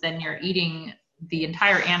animals, then you're eating the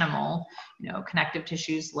entire animal, you know, connective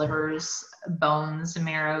tissues, livers, bones,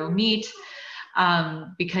 marrow, meat,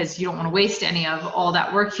 because you don't want to waste any of all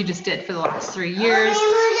that work you just did for the last 3 years.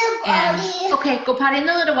 And okay, go potty in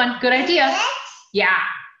the little one. Good idea. Yeah.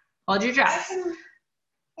 Hold your dress.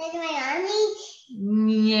 Take my undies.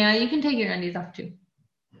 Yeah, you can take your undies off too.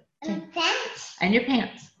 And pants. And your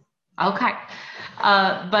pants. Okay.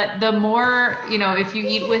 But the more, you know, if you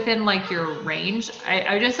eat within like your range,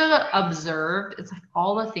 I just observed, it's like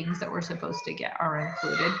all the things that we're supposed to get are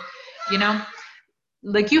included, you know,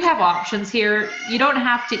 like you have options here. You don't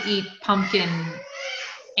have to eat pumpkin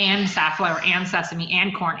and safflower and sesame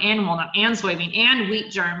and corn and walnut and soybean and wheat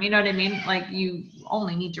germ. You know what I mean? Like you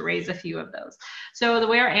only need to raise a few of those. So the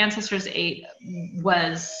way our ancestors ate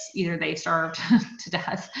was either they starved to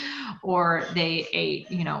death or they ate,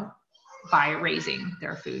 you know, by raising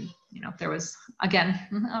their food. You know, there was, again,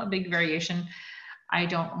 a big variation. I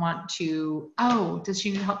don't want to, oh, does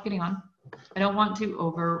she need help getting on? I don't want to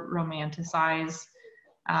over romanticize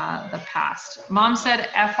the past. Mom said,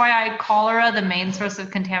 FYI, cholera, the main source of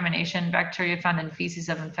contamination, bacteria found in feces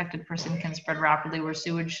of infected person can spread rapidly where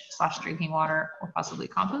sewage/drinking water or possibly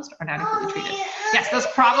compost are inadequately treated. Yes, that's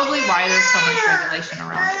probably why there's so much regulation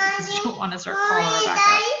around it, because you don't want to start cholera back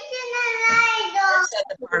up. I said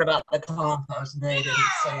the part about the compost, they didn't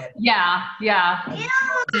say it. Yeah, yeah.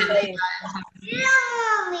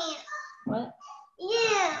 What?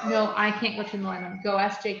 Yeah. No, I can't go turn the light on. Go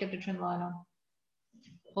ask Jacob to turn the light on.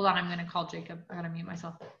 Hold on, I'm gonna call Jacob. I gotta mute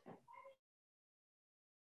myself.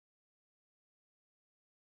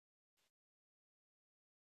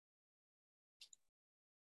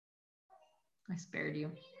 I spared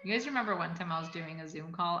you. You guys remember one time I was doing a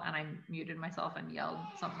Zoom call and I muted myself and yelled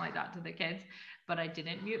something like that to the kids, but I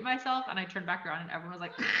didn't mute myself and I turned back around and everyone was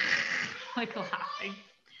like, like laughing.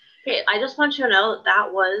 Okay, I just want you to know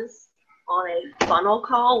that was on a funnel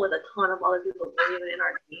call with a ton of other people even in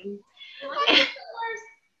our team.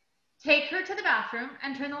 Take her to the bathroom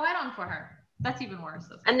and turn the light on for her. That's even worse.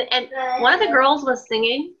 And one of the girls was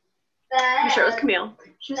singing. I'm sure it was Camille.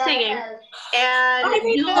 She was singing. And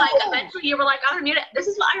you like eventually you were like, I'm gonna mute it. This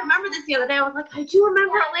is what I remember this the other day. I was like, I do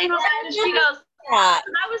remember Elaine was like, and she goes, and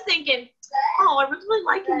I was thinking, oh, I was really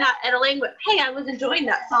liking that. And Elaine went, hey, I was enjoying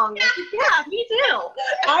that song. I said, yeah, me too.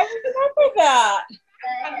 I remember that.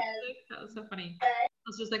 That was so funny. I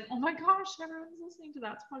was just like, oh my gosh, everyone's listening to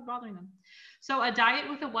that. It's probably bothering them. So a diet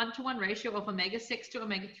with a 1-to-1 ratio of omega-6 to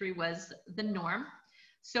omega-3 was the norm.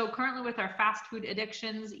 So currently with our fast food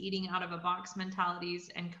addictions, eating out of a box mentalities,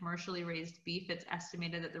 and commercially raised beef, it's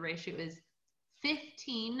estimated that the ratio is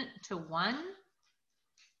 15-to-1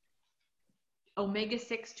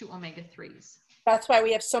 omega-6 to omega-3s. That's why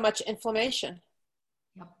we have so much inflammation.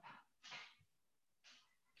 Yep.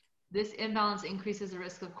 This imbalance increases the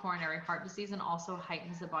risk of coronary heart disease and also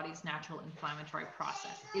heightens the body's natural inflammatory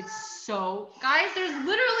process. It's so, guys, there's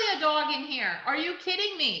literally a dog in here. Are you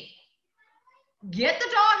kidding me? Get the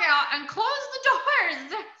dog out and close the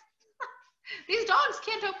doors. These dogs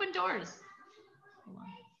can't open doors. Hold on.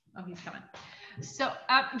 Oh, he's coming. So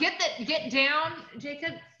get down,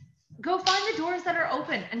 Jacob. Go find the doors that are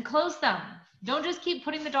open and close them. Don't just keep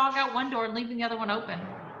putting the dog out one door and leaving the other one open.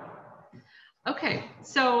 Okay,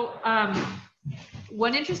 so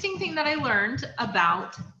one interesting thing that I learned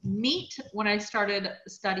about meat when I started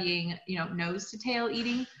studying, you know, nose to tail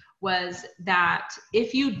eating was that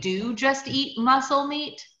if you do just eat muscle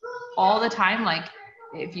meat all the time, like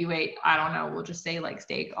if you ate, I don't know, we'll just say like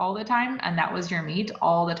steak all the time, and that was your meat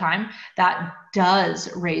all the time, that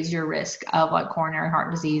does raise your risk of like coronary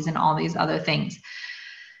heart disease and all these other things.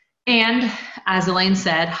 And as Elaine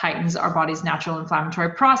said, heightens our body's natural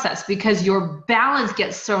inflammatory process because your balance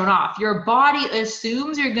gets thrown off. Your body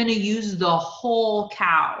assumes you're going to use the whole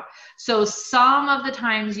cow. So some of the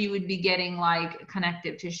times you would be getting like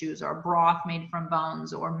connective tissues or broth made from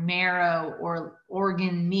bones or marrow or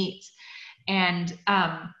organ meats. And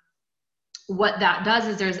what that does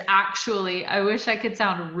is there's actually, I wish I could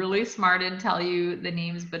sound really smart and tell you the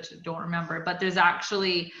names, but don't remember, but there's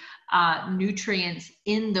actually nutrients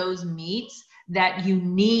in those meats that you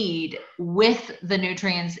need with the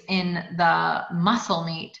nutrients in the muscle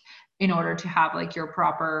meat in order to have like your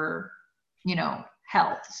proper, you know,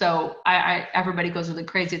 health. So everybody goes really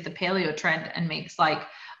crazy at the paleo trend and makes like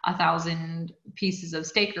 1,000 pieces of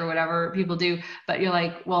steak or whatever people do. But you're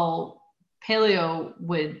like, well, paleo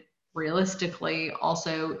would realistically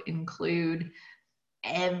also include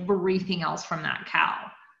everything else from that cow.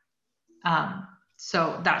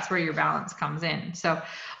 So that's where your balance comes in. So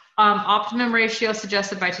optimum ratio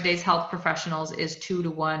suggested by today's health professionals is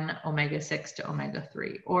 2-to-1 omega-6 to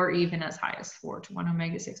omega-3, or even as high as 4-to-1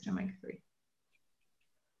 omega-6 to omega-3.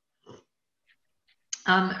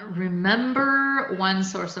 Remember, one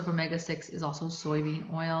source of omega-6 is also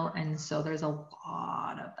soybean oil, and so there's a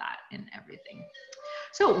lot of that in everything.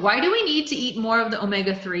 So why do we need to eat more of the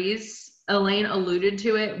omega-3s? Elaine alluded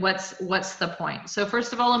to it. What's the point? So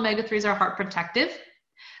first of all, omega-3s are heart protective.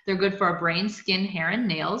 They're good for our brain, skin, hair, and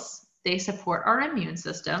nails. They support our immune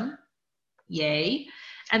system. Yay.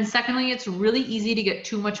 And secondly, it's really easy to get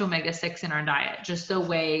too much omega-6 in our diet, just the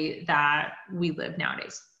way that we live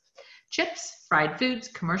nowadays. Chips, fried foods,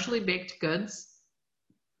 commercially baked goods,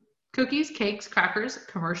 Cookies, cakes, crackers,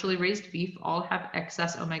 commercially raised beef all have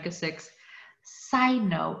excess omega-6. Side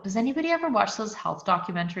note, does anybody ever watch those health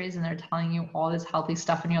documentaries and they're telling you all this healthy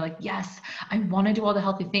stuff and you're like, yes, I want to do all the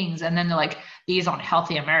healthy things. And then they're like, these aren't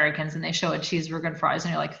healthy Americans, and they show a cheeseburger and fries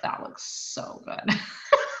and you're like, that looks so good. Does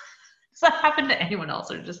that happen to anyone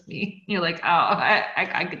else or just me? You're like, oh,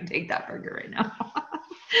 I can take that burger right now.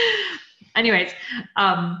 Anyways,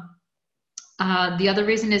 the other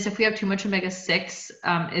reason is if we have too much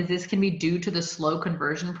omega-6, this can be due to the slow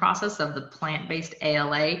conversion process of the plant-based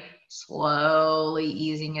ALA slowly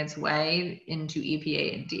easing its way into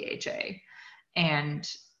EPA and DHA. And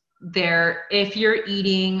if you're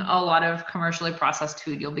eating a lot of commercially processed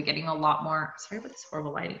food, you'll be getting a lot more, sorry about this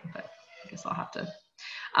horrible lighting, but I guess I'll have to,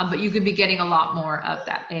 but you could be getting a lot more of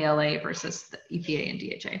that ALA versus the EPA and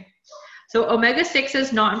DHA. So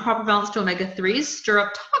omega-6s not in proper balance to omega-3s stir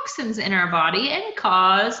up toxins in our body and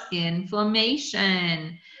cause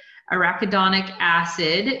inflammation. Arachidonic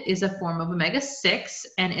acid is a form of omega-6,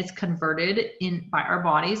 and it's converted by our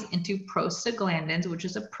bodies into prostaglandins, which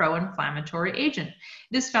is a pro-inflammatory agent.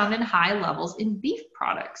 It is found in high levels in beef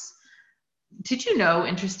products. Did you know,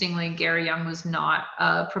 interestingly, Gary Young was not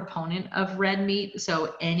a proponent of red meat?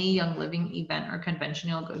 So any Young Living event or convention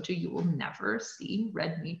you'll go to, you will never see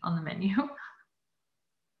red meat on the menu.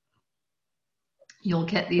 You'll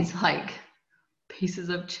get these like pieces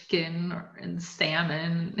of chicken and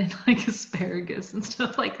salmon and like asparagus and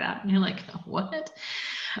stuff like that. And you're like, what?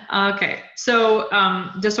 Okay, so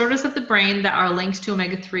disorders of the brain that are linked to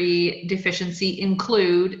omega-3 deficiency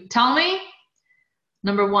include, tell me,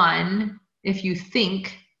 number one, if you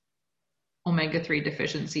think omega-3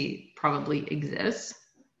 deficiency probably exists.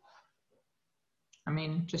 I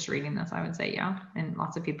mean, just reading this, I would say yeah, and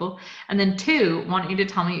lots of people. And then two, want you to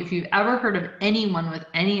tell me if you've ever heard of anyone with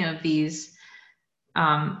any of these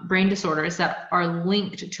brain disorders that are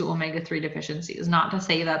linked to omega-3 deficiencies. Not to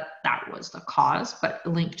say that that was the cause, but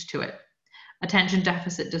linked to it. Attention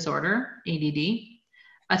deficit disorder, ADD,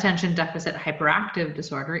 attention deficit hyperactive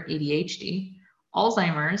disorder, ADHD,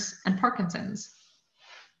 Alzheimer's, and Parkinson's.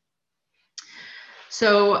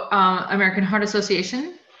 So American Heart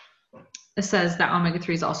Association says that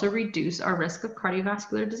omega-3s also reduce our risk of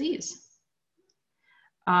cardiovascular disease.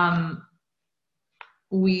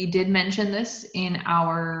 We did mention this in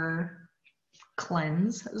our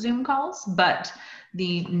cleanse Zoom calls, but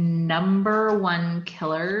the number one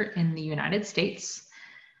killer in the United States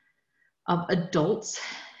of adults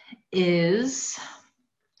is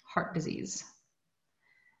heart disease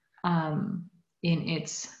in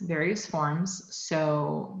its various forms.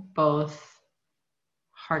 So both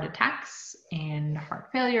heart attacks and heart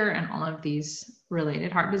failure and all of these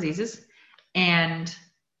related heart diseases, and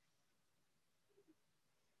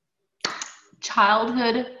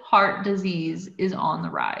childhood heart disease is on the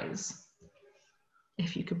rise,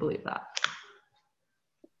 if you could believe that.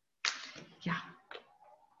 Yeah.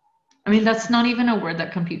 I mean, that's not even a word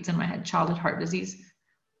that computes in my head, childhood heart disease.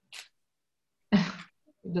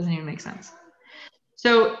 It doesn't even make sense.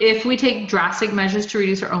 So if we take drastic measures to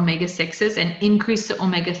reduce our omega-6s and increase the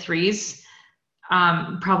omega-3s,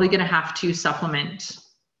 probably going to have to supplement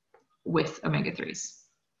with omega-3s.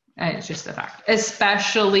 It's just a fact,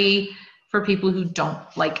 especially for people who don't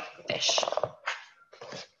like fish.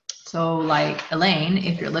 So like Elaine,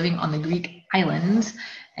 if you're living on the Greek island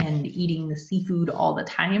and eating the seafood all the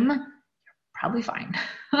time, you're probably fine.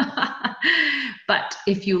 But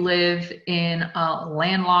if you live in a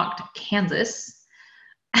landlocked Kansas,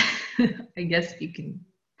 I guess you can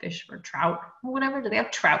fish for trout or whatever. Do they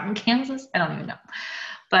have trout in Kansas? I don't even know.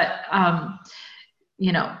 But,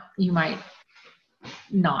 you know, you might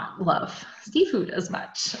not love seafood as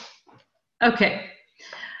much. Okay.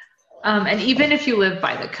 And even if you live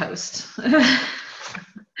by the coast, I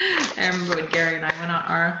remember when Gary and I went on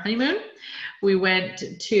our honeymoon, we went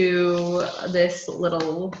to this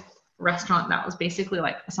little restaurant that was basically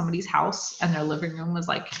like somebody's house, and their living room was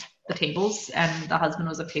like the tables, and the husband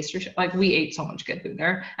was a pastry chef. Like, we ate so much good food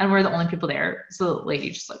there, and we're the only people there. So the lady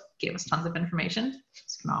just like gave us tons of information.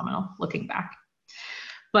 It's phenomenal looking back.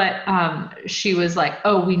 But she was like,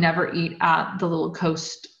 oh, we never eat at the little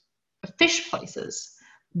coast fish places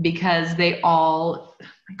because they all, oh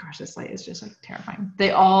my gosh, this light is just like terrifying. They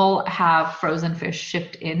all have frozen fish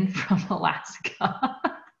shipped in from Alaska.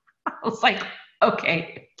 I was like,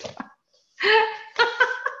 okay.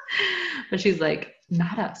 But she's like,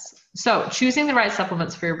 not us. So choosing the right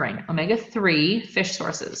supplements for your brain. Omega-3 fish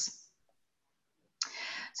sources.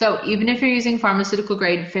 So even if you're using pharmaceutical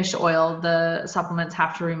grade fish oil, the supplements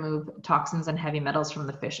have to remove toxins and heavy metals from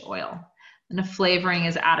the fish oil. And a flavoring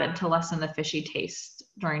is added to lessen the fishy taste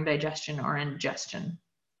during digestion or ingestion.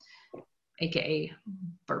 aka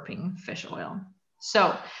burping fish oil.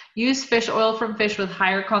 So use fish oil from fish with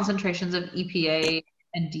higher concentrations of EPA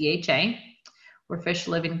and DHA, where fish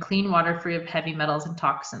live in clean water free of heavy metals and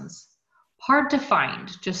toxins. Hard to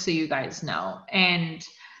find, just so you guys know. And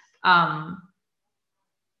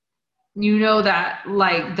you know that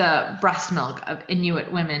like the breast milk of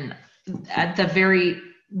Inuit women at the very,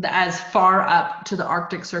 as far up to the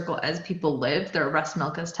Arctic Circle as people live, their breast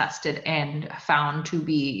milk is tested and found to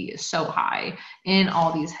be so high in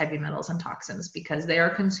all these heavy metals and toxins because they are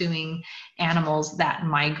consuming animals that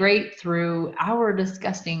migrate through our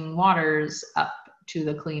disgusting waters up to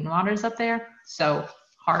the clean waters up there. So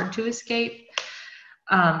hard to escape.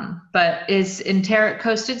 But is enteric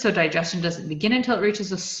coated, so digestion doesn't begin until it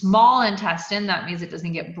reaches the small intestine. That means it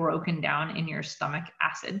doesn't get broken down in your stomach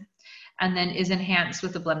acid. And then is enhanced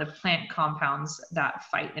with a blend of plant compounds that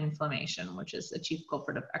fight inflammation, which is a chief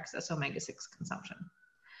culprit of excess omega-6 consumption.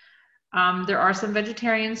 There are some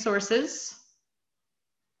vegetarian sources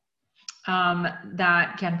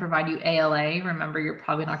that can provide you ALA. Remember, you're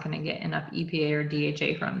probably not going to get enough EPA or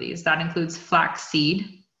DHA from these. That includes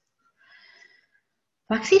flaxseed.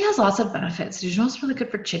 Flaxseed has lots of benefits. Did you know it's really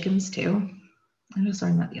good for chickens too? I just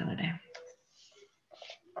learned that the other day.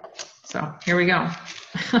 So here we go.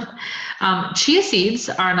 Chia seeds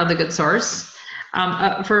are another good source.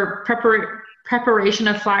 For preparation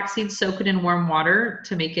of flax seeds, soak it in warm water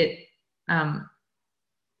to make it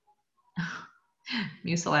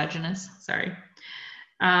mucilaginous, sorry.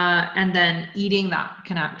 And then eating that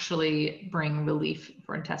can actually bring relief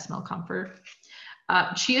for intestinal comfort.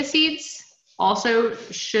 Chia seeds also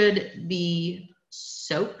should be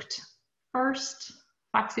soaked first.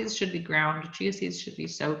 Flax seeds should be ground. Chia seeds should be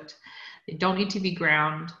soaked. They don't need to be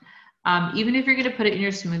ground. Even if you're going to put it in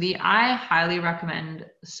your smoothie, I highly recommend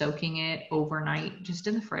soaking it overnight just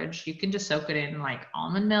in the fridge. You can just soak it in like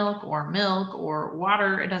almond milk or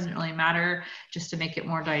water. It doesn't really matter, just to make it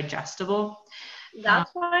more digestible.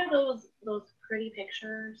 That's why those pretty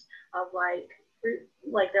pictures of like fruit,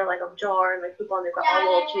 like they're like a jar and like people and they've got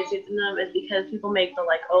all little chia seeds in them, is because people make the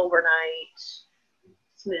like overnight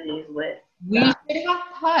smoothies with we should have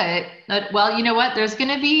put, well, you know what? There's going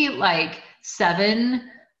to be like 7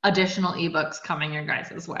 additional ebooks coming your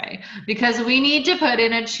guys' way because we need to put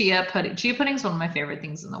in a chia pudding. Chia pudding is one of my favorite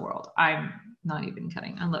things in the world. I'm not even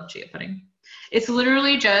kidding. I love chia pudding. It's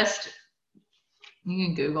literally just, you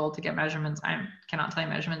can Google to get measurements. I cannot tell you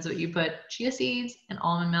measurements, but you put chia seeds and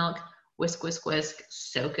almond milk, whisk, whisk, whisk,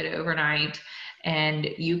 soak it overnight, and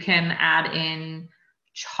you can add in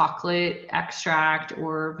chocolate extract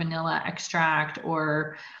or vanilla extract,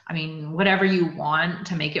 or I mean, whatever you want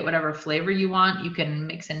to make it whatever flavor you want. You can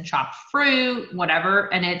mix in chopped fruit,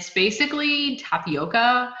 whatever. And it's basically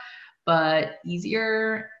tapioca, but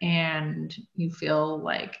easier, and you feel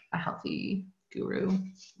like a healthy guru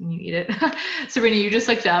when you eat it. Sabrina, you just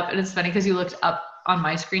looked up, and it's funny because you looked up on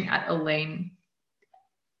my screen at Elaine.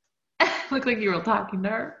 Looked like you were talking to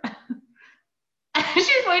her.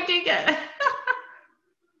 She's pointing it.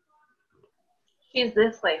 She's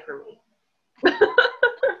this way for me.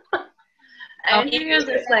 Andrea's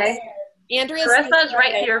this way. Andrea's Carissa's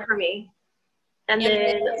right here for me. And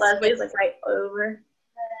then Leslie's like right over.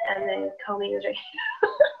 And then Comey is right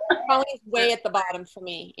here. Connie's way at the bottom for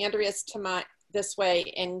me. Andrea's to my this way,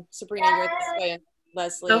 and Sabrina, you're this way, and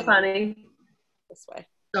Leslie. So funny. This way.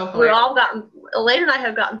 So funny. We've all gotten, Elaine and I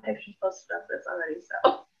have gotten pictures posted of this already,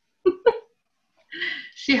 so.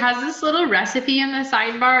 She has this little recipe in the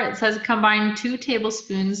sidebar. It says combine 2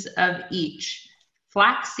 tablespoons of each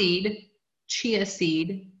flaxseed, chia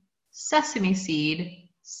seed, sesame seed,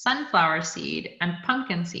 sunflower seed, and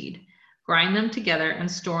pumpkin seed. Grind them together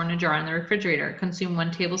and store in a jar in the refrigerator. Consume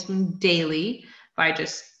 1 tablespoon daily by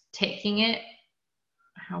just taking it.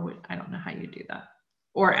 I don't know how you do that.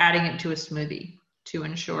 Or adding it to a smoothie to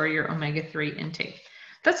ensure your omega-3 intake.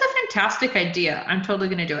 That's a fantastic idea. I'm totally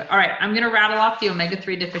going to do it. All right, I'm going to rattle off the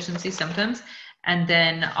omega-3 deficiency symptoms, and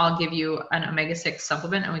then I'll give you an omega-6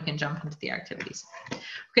 supplement, and we can jump into the activities.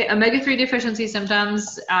 Okay, omega-3 deficiency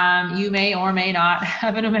symptoms. You may or may not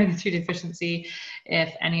have an omega-3 deficiency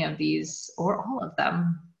if any of these or all of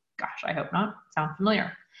them. Gosh, I hope not. Sound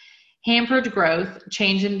familiar? Hampered growth,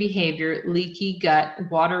 change in behavior, leaky gut,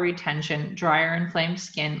 water retention, drier inflamed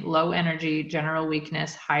skin, low energy, general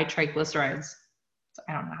weakness, high triglycerides. So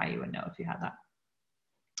I don't know how you would know if you had that.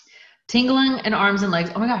 Tingling in arms and legs.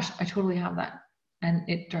 Oh my gosh, I totally have that. And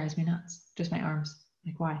it drives me nuts. Just my arms.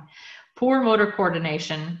 Like, why? Poor motor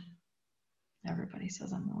coordination. Everybody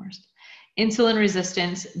says I'm the worst. Insulin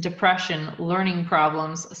resistance, depression, learning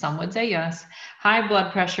problems. Some would say yes. High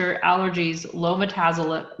blood pressure, allergies, low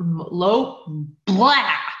metabolism,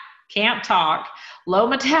 can't talk, low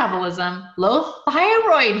metabolism, low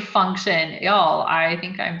thyroid function. Y'all, I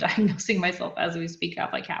think I'm diagnosing myself as we speak. I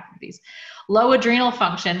have like half of these. Low adrenal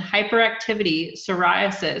function, hyperactivity,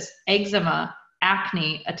 psoriasis, eczema,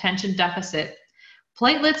 acne, attention deficit,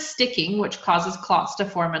 platelets sticking, which causes clots to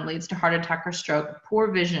form and leads to heart attack or stroke,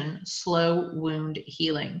 poor vision, slow wound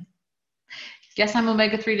healing. Guess I'm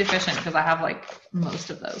omega-3 deficient because I have like most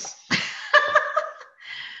of those.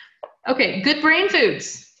 Okay, good brain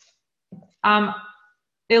foods.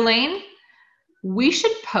 Elaine, we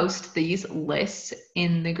should post these lists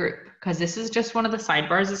in the group because this is just one of the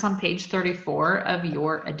sidebars. It's on page 34 of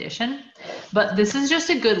your edition, but this is just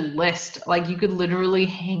a good list. Like you could literally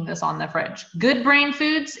hang this on the fridge. Good brain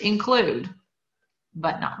foods include,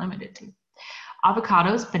 but not limited to,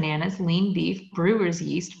 avocados, bananas, lean beef, brewer's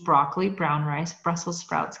yeast, broccoli, brown rice, Brussels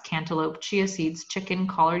sprouts, cantaloupe, chia seeds, chicken,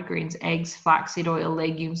 collard greens, eggs, flaxseed oil,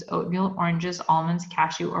 legumes, oatmeal, oranges, almonds,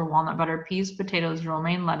 cashew or walnut butter, peas, potatoes,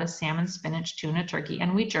 romaine, lettuce, salmon, spinach, tuna, turkey,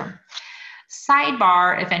 and wheat germ.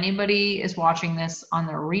 Sidebar, if anybody is watching this on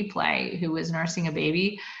the replay who is nursing a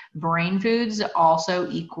baby, brain foods also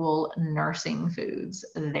equal nursing foods.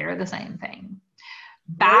 They're the same thing.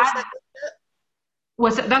 Bad.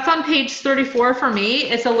 That's on page 34 for me.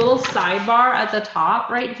 It's a little sidebar at the top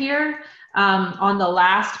right here on the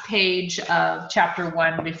last page of chapter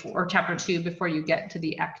 1 before, or chapter 2 before you get to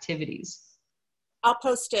the activities. I'll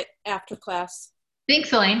post it after class.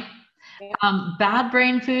 Thanks, Elaine. Yeah. Bad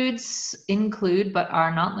brain foods include, but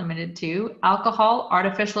are not limited to, alcohol,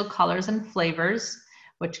 artificial colors and flavors,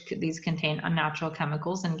 which these contain unnatural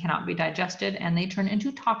chemicals and cannot be digested, and they turn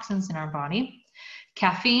into toxins in our body.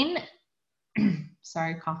 Caffeine,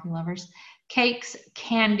 sorry, coffee lovers, cakes,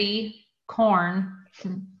 candy, corn,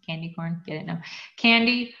 candy corn, get it now,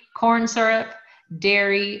 candy, corn syrup,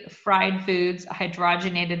 dairy, fried foods,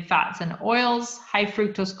 hydrogenated fats and oils, high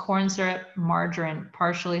fructose corn syrup, margarine,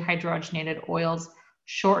 partially hydrogenated oils,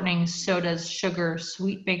 shortening, sodas, sugar,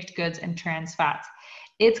 sweet baked goods, and trans fats.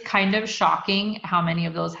 It's kind of shocking how many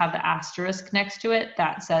of those have the asterisk next to it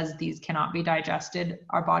that says these cannot be digested.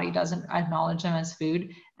 Our body doesn't acknowledge them as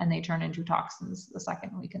food, and they turn into toxins the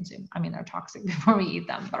second we consume. I mean, they're toxic before we eat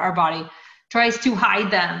them, but our body tries to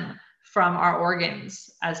hide them from our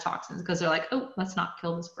organs as toxins because they're like, oh, let's not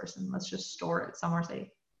kill this person. Let's just store it somewhere safe.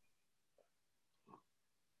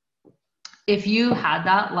 If you had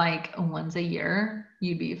that like once a year,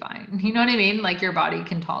 you'd be fine. You know what I mean? Like your body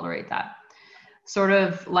can tolerate that. Sort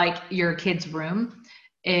of like your kid's room.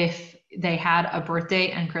 If they had a birthday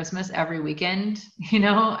and Christmas every weekend, you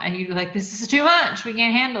know, and you'd be like, this is too much, we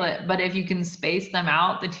can't handle it. But if you can space them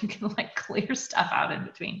out, then you can like clear stuff out in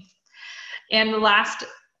between. And the last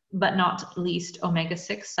but not least,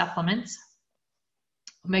 omega-6 supplements.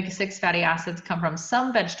 Omega-6 fatty acids come from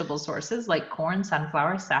some vegetable sources like corn,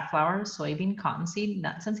 sunflower, safflower, soybean, cottonseed,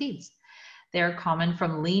 nuts, and seeds. They are common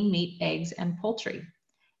from lean meat, eggs, and poultry.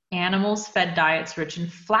 Animals fed diets rich in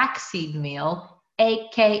flaxseed meal,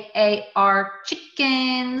 aka our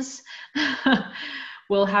chickens,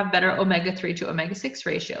 will have better omega-3 to omega-6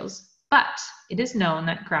 ratios. But it is known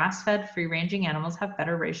that grass-fed, free-ranging animals have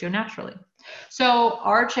better ratio naturally. So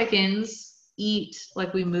our chickens eat,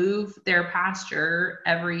 like we move their pasture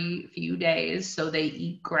every few days, so they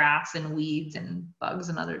eat grass and weeds and bugs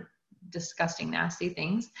and other disgusting, nasty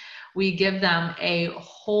things. We give them a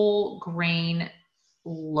whole grain,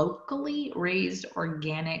 locally raised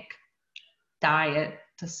organic diet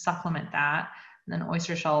to supplement that. And then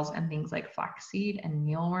oyster shells and things like flaxseed and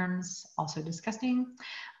mealworms, also disgusting,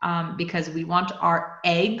 because we want our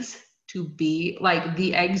eggs to be like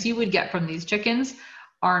the eggs you would get from these chickens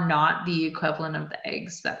are not the equivalent of the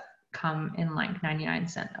eggs that come in like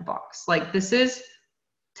 99-cent a box. Like this is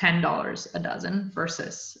 $10 a dozen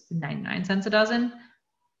versus 99 cents a dozen.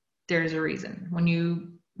 There's a reason. When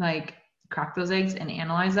you like crack those eggs and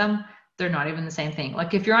analyze them, they're not even the same thing.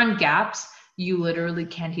 Like if you're on GAPS, you literally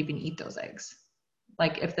can't even eat those eggs.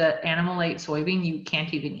 Like if the animal ate soybean, you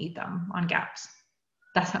can't even eat them on GAPS.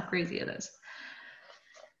 That's how crazy it is.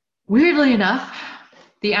 Weirdly enough,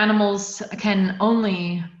 the animals can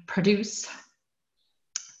only produce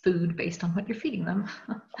food based on what you're feeding them.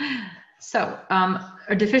 So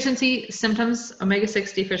deficiency symptoms,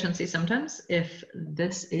 omega-6 deficiency symptoms. If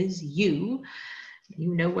this is you,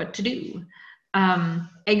 you know what to do.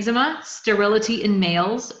 Eczema, sterility in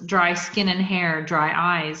males, dry skin and hair, dry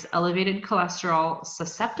eyes, elevated cholesterol,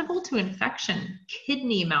 susceptible to infection,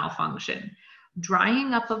 kidney malfunction,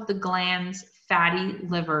 drying up of the glands, fatty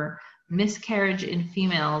liver, miscarriage in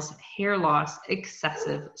females, hair loss,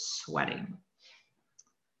 excessive sweating.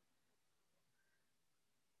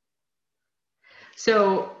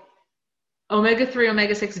 So Omega-3,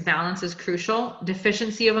 omega-6 balance is crucial.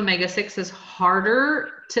 Deficiency of omega-6 is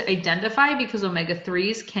harder to identify because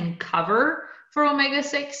omega-3s can cover for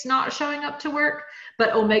omega-6 not showing up to work,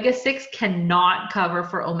 but omega-6 cannot cover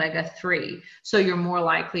for omega-3. So you're more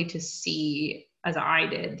likely to see, as I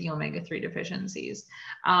did, the omega-3 deficiencies.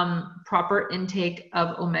 Proper intake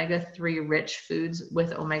of omega-3 rich foods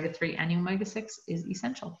with omega-3 and omega-6 is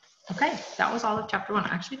essential. Okay, that was all of chapter 1.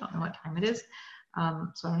 I actually don't know what time it is.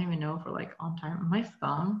 So I don't even know if we're like on time. My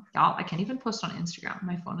phone, y'all, I can't even post on Instagram.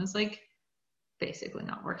 My phone is like basically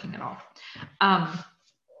not working at all.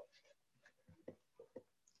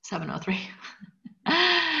 7:03.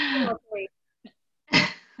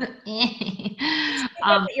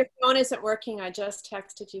 Your phone isn't working. I just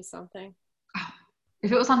texted you something.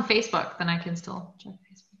 If it was on Facebook, then I can still check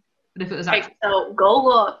Facebook. But if it was actually, so go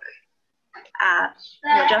look at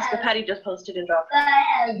what Jessica Petty just posted in Drop.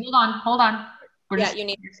 hold on. You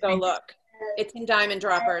need to go look. It's in Diamond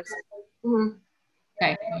Droppers. Mm-hmm.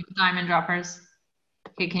 Okay, Diamond Droppers.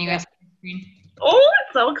 Okay, can you guys see the screen? Oh,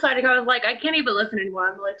 it's so exciting. I was like, I can't even listen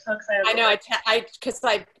anymore. I'm like so excited. I know, because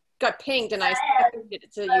I got pinged and I texted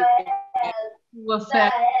it to you. What's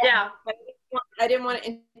that? Yeah. I didn't want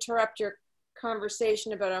to interrupt your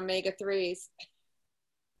conversation about omega-3s.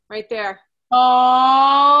 Right there.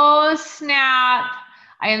 Oh, snap.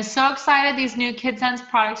 I am so excited these new KidSense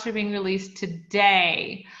products are being released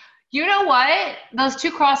today. You know what? Those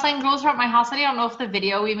two cross-line girls were at my house today. I don't know if the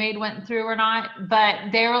video we made went through or not,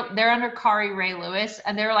 but they're under Kari Ray Lewis,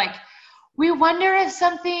 and they're like, we wonder if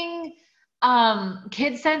something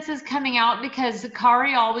KidSense is coming out, because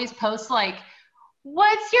Kari always posts like,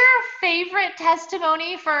 what's your favorite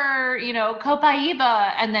testimony for,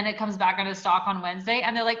 Copaiba? And then it comes back into stock on Wednesday.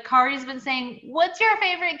 And they're like, Kari's been saying, what's your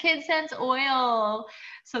favorite KidSense oil?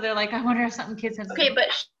 So they're like, I wonder if something KidSense. Okay, but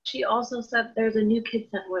she also said there's a new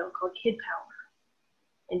KidSense oil called Kid Power.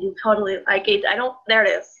 And you totally like it. There it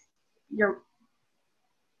is.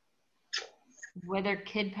 Whether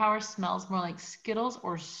Kid Power smells more like Skittles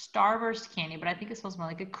or Starburst candy, but I think it smells more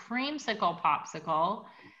like a creamsicle popsicle.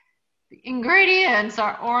 The ingredients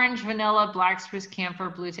are orange, vanilla, black spruce, camphor,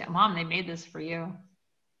 blue tea. Mom, they made this for you.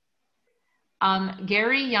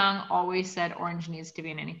 Gary Young always said orange needs to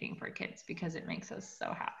be in anything for kids because it makes us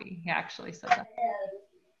so happy. He actually said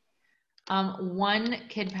that. 1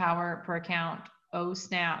 Kid Power per account. Oh,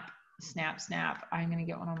 snap. Snap. I'm going to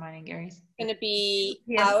get one on mine and Gary's. It's going to be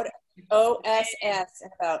out OSS in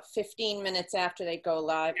about 15 minutes after they go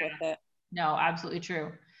live with it. No, absolutely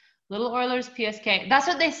true. Little Oilers PSK. That's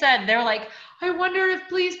what they said. They're like, I wonder if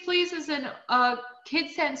Please is an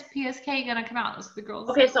KidSense PSK gonna come out. That's the girls.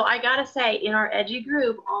 Okay, so I gotta say, in our edgy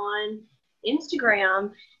group on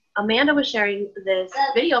Instagram, Amanda was sharing this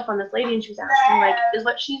video from this lady, and she was asking, like, is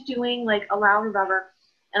what she's doing like allowed or whatever?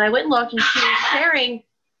 And I went and looked, and she was sharing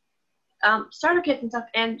starter kits and stuff,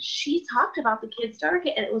 and she talked about the kid starter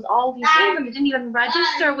kit, and it was all these things, and it didn't even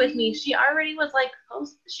register with me. She already was like,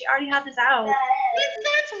 she already had this out.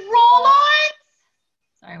 That's roll-on.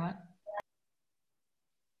 Sorry, what?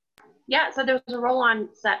 Yeah, so there was a roll-on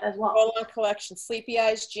set as well. Roll-on collection, Sleepy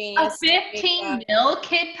Eyes Genius. A 15 mil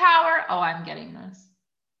Kid Power. Oh, I'm getting this.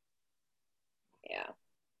 Yeah.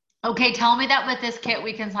 Okay, tell me that with this kit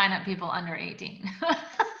we can sign up people under 18.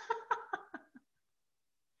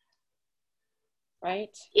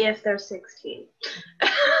 Right? If they're 16.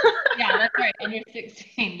 Yeah, that's right. And you're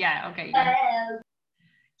 16. Yeah, okay.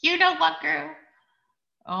 You know what, girl?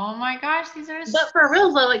 Oh my gosh, these are. But for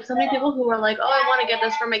real though, like so many people who are like, oh, I want to get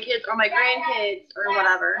this for my kids or my grandkids or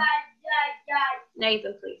whatever.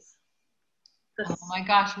 Nathan, please. Oh my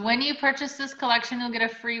gosh, when you purchase this collection, you'll get a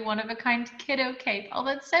free one-of-a-kind kiddo cape. Oh,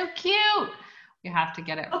 that's so cute. You have to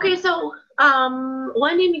get it. Okay, so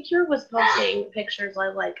Wendy McCure was posting pictures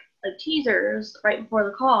of like teasers right before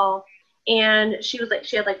the call, and she was like,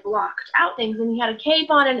 she had like blocked out things, and he had a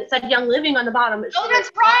cape on, and it said Young Living on the bottom. Oh,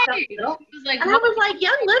 that's right. And I was like,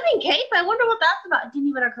 Young Living cape? I wonder what that's about. It didn't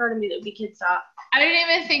even occur to me that we could stop. I didn't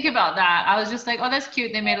even think about that. I was just like, oh, that's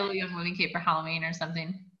cute. They made a Young Living cape for Halloween or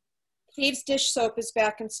something. Thieves dish soap is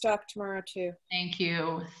back in stock tomorrow too. Thank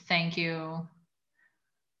you.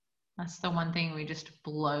 That's the one thing we just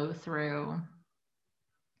blow through.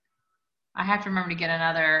 I have to remember to get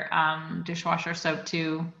another dishwasher soap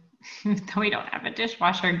too. Though we don't have a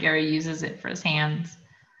dishwasher, Gary uses it for his hands.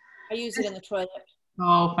 I use it in the toilet.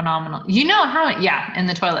 Oh, phenomenal. You know how, yeah, in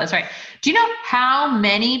the toilet, that's right. Do you know how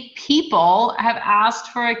many people have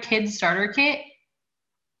asked for a kid starter kit?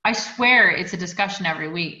 I swear it's a discussion every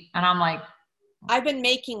week. And I'm like. I've been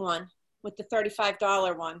making one with the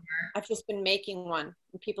 $35 one. I've just been making one.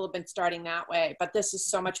 And people have been starting that way. But this is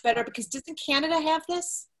so much better because doesn't Canada have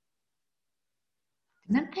this?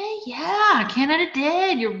 Didn't they? Yeah, Canada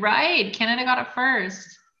did. You're right. Canada got it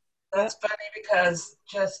first. That's funny because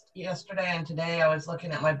just yesterday and today I was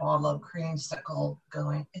looking at my bottle of creamsicle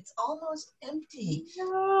going, it's almost empty.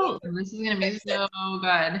 No, this is gonna be so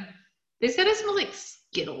good. They said it smells like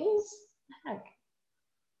Skittles. Heck.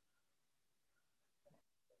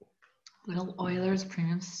 Little Oilers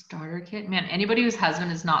Premium Starter Kit. Man, anybody whose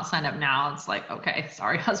husband is not signed up now, it's like, okay,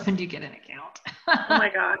 sorry, husband, you get an account. Oh my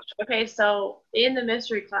gosh. Okay, so in the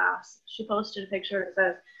mystery class, she posted a picture that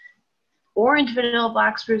says orange vanilla,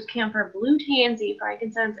 black spruce, camphor, blue tansy,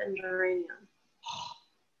 frankincense, and geranium.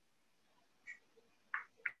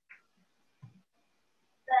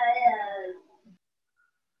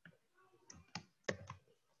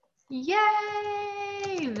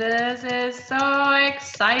 Yay! This is so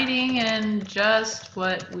exciting and just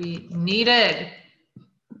what we needed.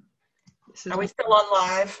 Are we still on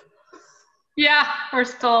live? Yeah, we're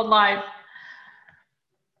still live.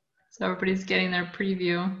 So everybody's getting their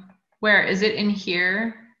preview. Where is it in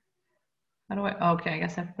here? How do I? Okay, I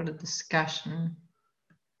guess I have to go to discussion.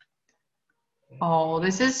 Oh,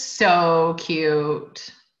 this is so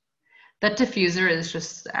cute. That diffuser is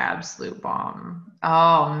just the absolute bomb.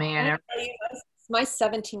 Oh man. My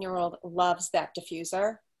 17-year-old loves that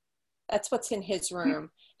diffuser. That's what's in his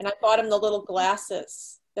room. And I bought him the little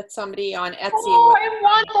glasses that somebody on Etsy. Oh, I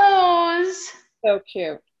want those. So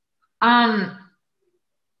cute. I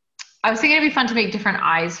was thinking it'd be fun to make different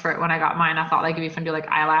eyes for it when I got mine. I thought like it'd be fun to do like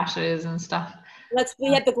eyelashes and stuff.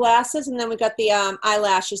 We had the glasses and then we got the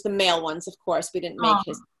eyelashes, the male ones, of course. We didn't make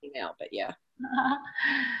his female, but yeah.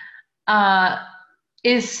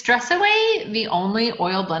 Is Stress Away the only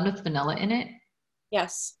oil blend with vanilla in it?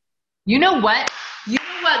 Yes. You know what? You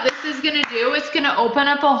know what this is going to do? It's going to open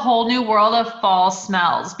up a whole new world of fall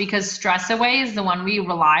smells because Stress Away is the one we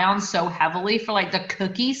rely on so heavily for like the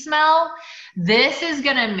cookie smell. This is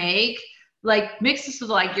going to make like mix this with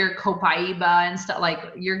like your Copaiba and stuff.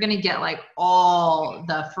 Like you're going to get like all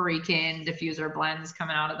the freaking diffuser blends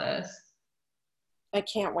coming out of this. I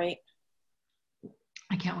can't wait.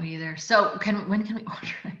 I can't wait either. So when can we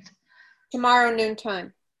order it? Tomorrow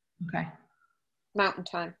noontime. Okay. Mountain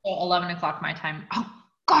time. So 11 o'clock my time. Oh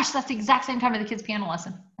gosh, that's the exact same time of the kids' piano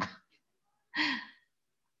lesson.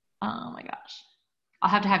 Oh my gosh. I'll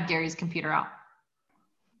have to have Gary's computer out.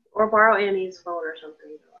 Or borrow Annie's phone or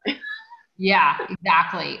something. Yeah,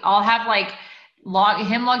 exactly. I'll have like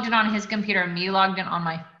him logged in on his computer, me logged in on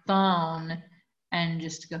my phone, and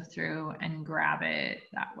just go through and grab it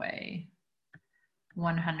that way.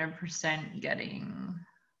 100% getting.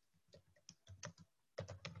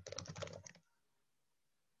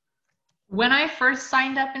 When I first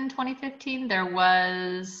signed up in 2015, there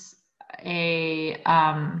was a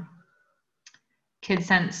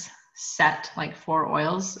KidSense set, like 4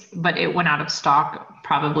 oils, but it went out of stock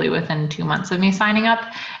probably within 2 months of me signing up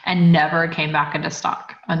and never came back into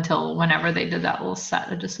stock until whenever they did that little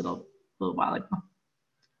set just a little while ago.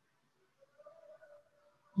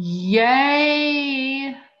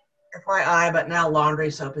 Yay! FYI, but now laundry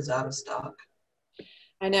soap is out of stock.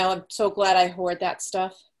 I know. I'm so glad I hoard that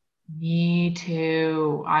stuff. Me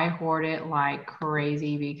too. I hoard it like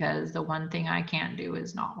crazy because the one thing I can't do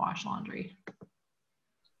is not wash laundry.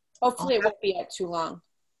 Hopefully it won't be out too long.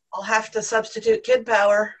 I'll have to substitute Kid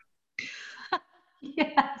Power.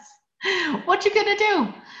 Yes. What you gonna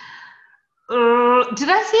do? Did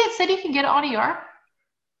I see it said you can get it on ER? I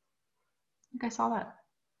think I saw that.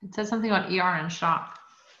 It said something about ER and shop.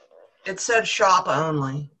 It said shop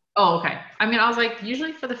only. Oh, okay. I mean, I was like,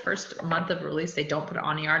 usually for the first month of release, they don't put it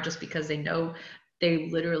on ER just because they know they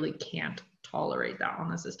literally can't tolerate that on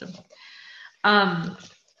the system.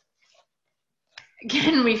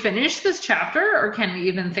 Can we finish this chapter or can we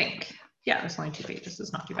even think? Yeah, there's only 2 pages.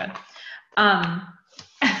 It's not too bad.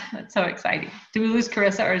 That's so exciting. Do we lose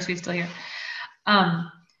Carissa or is she still here?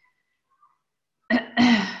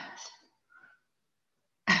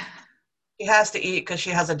 She has to eat because she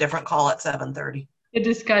has a different call at 7:30. The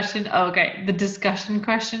discussion, okay. The discussion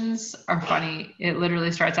questions are funny. It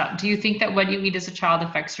literally starts out, do you think that what you eat as a child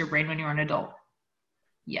affects your brain when you're an adult?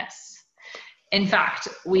 Yes. In fact,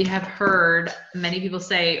 we have heard many people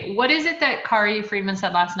say, what is it that Kari Friedman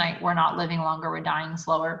said last night? We're not living longer, we're dying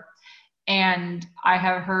slower. And I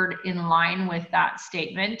have heard in line with that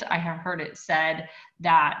statement, I have heard it said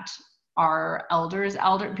that our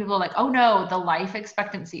people are like, oh no, the life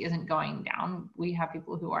expectancy isn't going down. We have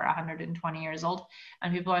people who are 120 years old,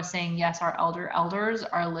 and people are saying, yes, our elders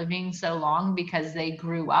are living so long because they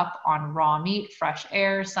grew up on raw meat, fresh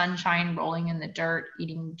air, sunshine, rolling in the dirt,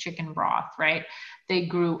 eating chicken broth, right? They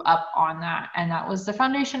grew up on that, and that was the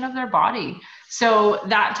foundation of their body. So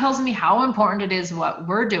that tells me how important it is what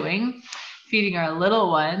we're doing, feeding our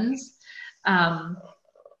little ones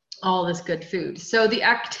all this good food. So the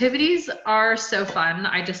activities are so fun.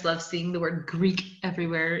 I just love seeing the word Greek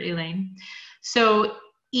everywhere, Elaine. So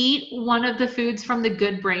eat one of the foods from the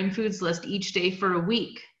Good Brain Foods list each day for a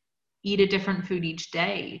week. Eat a different food each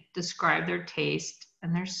day. Describe their taste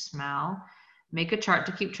and their smell. Make a chart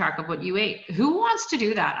to keep track of what you ate. Who wants to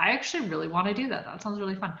do that? I actually really want to do that. That sounds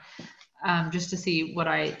really fun. Just to see what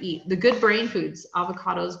I eat. The Good Brain Foods: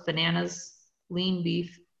 avocados, bananas, lean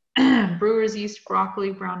beef, brewer's yeast,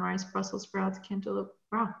 broccoli, brown rice, Brussels sprouts, cantaloupe.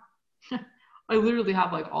 Wow. I literally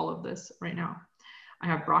have like all of this right now. I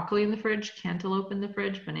have broccoli in the fridge, cantaloupe in the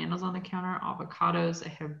fridge, bananas on the counter, avocados. I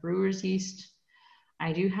have brewer's yeast.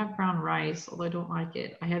 I do have brown rice, although I don't like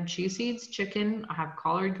it. I have chia seeds, chicken. I have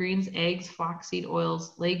collard greens, eggs, flaxseed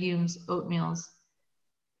oils, legumes, oatmeals.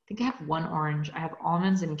 I think I have one orange. I have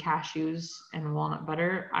almonds and cashews and walnut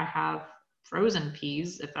butter. I have frozen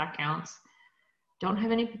peas, if that counts. Don't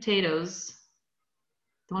have any potatoes.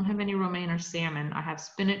 Don't have any romaine or salmon. I have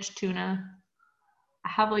spinach, tuna. I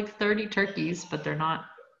have like 30 turkeys, but they're not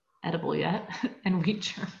edible yet, and wheat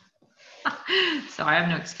germ. So I have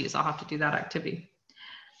no excuse. I'll have to do that activity.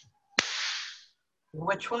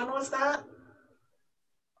 Which one was that?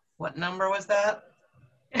 What number was that?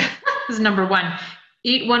 This is number 1.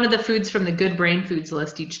 Eat one of the foods from the Good Brain Foods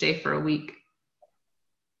list each day for a week.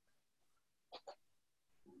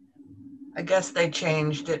 I guess they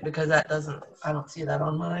changed it because I don't see that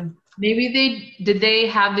on mine. Maybe did they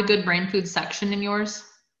have the Good Brain Foods section in yours?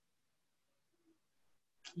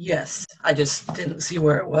 Yes, I just didn't see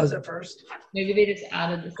where it was at first. Maybe they just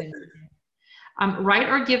added the thing. Write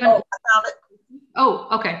or give Oh, I found it. Oh,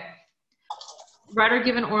 okay. Write or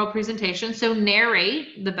give an oral presentation. So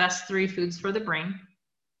narrate the best 3 foods for the brain.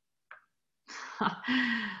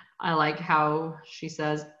 I like how she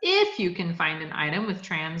says, if you can find an item with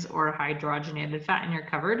trans or hydrogenated fat in your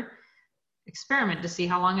cupboard, experiment to see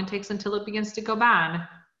how long it takes until it begins to go bad.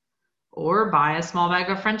 Or buy a small bag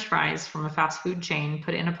of French fries from a fast food chain,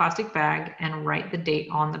 put it in a plastic bag, and write the date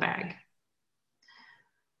on the bag.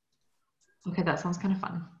 Okay, that sounds kind of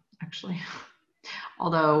fun, actually.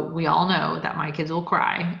 Although we all know that my kids will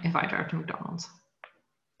cry if I drive to McDonald's.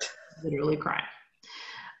 Literally cry.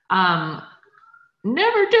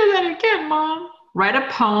 Never do that again, Mom. Write a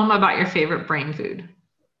poem about your favorite brain food.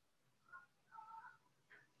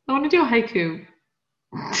 I want to do a haiku.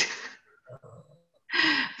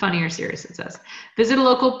 Funny or serious, it says. Visit a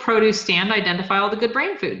local produce stand, identify all the good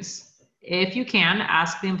brain foods. If you can,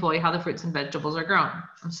 ask the employee how the fruits and vegetables are grown.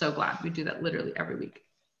 I'm so glad we do that literally every week.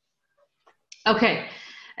 Okay,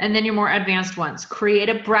 and then your more advanced ones. Create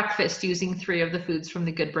a breakfast using 3 of the foods from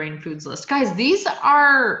the Good Brain Foods list. Guys, these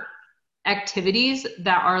are activities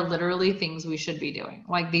that are literally things we should be doing.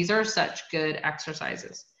 Like, these are such good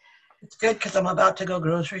exercises. It's good because I'm about to go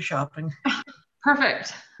grocery shopping.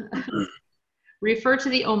 Perfect. Refer to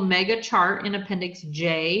the omega chart in Appendix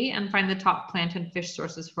J and find the top plant and fish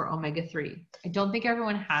sources for omega-3. I don't think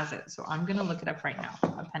everyone has it, so I'm going to look it up right now.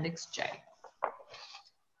 Appendix J.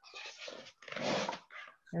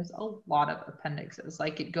 There's a lot of appendixes.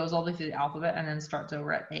 Like, it goes all the way through the alphabet and then starts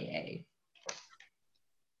over at AA.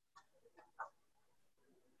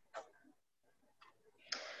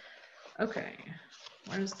 Okay,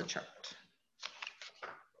 where's the chart?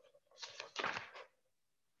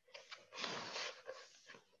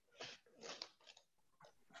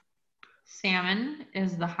 Salmon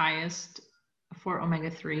is the highest for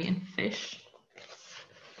omega-3 in fish.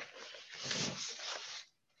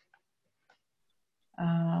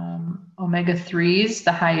 Omega-3s,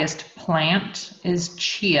 the highest plant is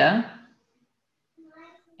chia.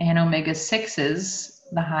 And omega-6s,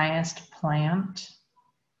 the highest plant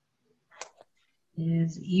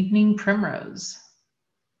is evening primrose.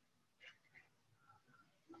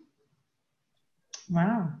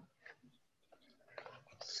 Wow.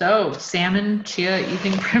 So salmon, chia,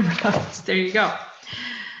 evening primrose. There you go.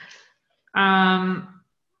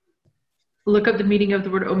 Look up the meaning of the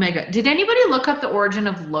word omega. Did anybody look up the origin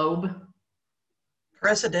of lobe?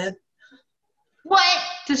 Carissa did. What?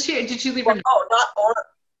 Did she leave her not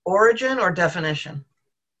origin or definition?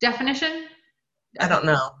 definition? I don't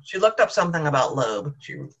know. She looked up something about lobe.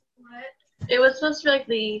 It was supposed to be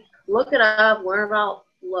like look it up, learn about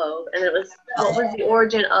lobe, and it was what was the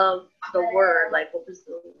origin of the word, like what was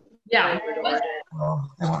the Yeah. language origin? Oh,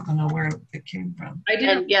 I want to know where it came from. I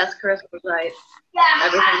didn't. And yes, Chris was right.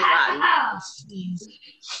 Everything's Latin. Jeez.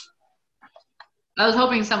 I was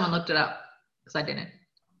hoping someone looked it up because I didn't.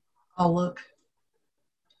 I'll look.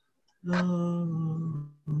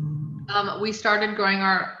 We started growing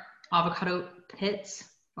our avocado pits.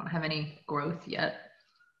 Don't have any growth yet.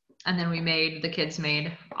 And then the kids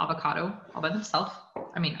made avocado all by themselves.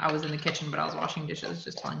 I mean, I was in the kitchen, but I was washing dishes,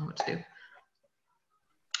 just telling them what to do.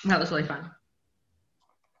 That was really fun.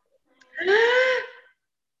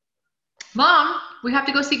 Mom, we have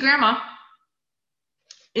to go see Grandma.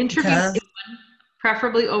 Interview anyone,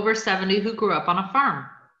 preferably over 70, who grew up on a farm.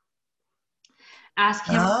 Ask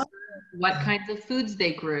him what kinds of foods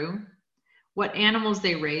they grew, what animals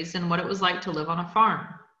they raised, and what it was like to live on a farm.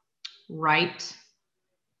 Write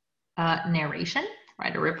narration,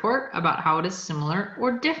 write a report about how it is similar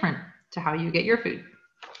or different to how you get your food.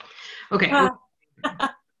 Okay.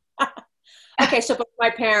 Okay, so both my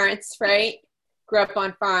parents, right, grew up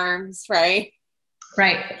on farms, right?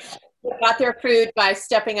 Right. They got their food by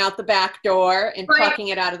stepping out the back door and Right. plucking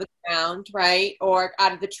it out of the ground, right, or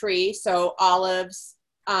out of the tree. So olives,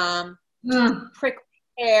 prickly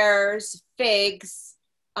pears, figs,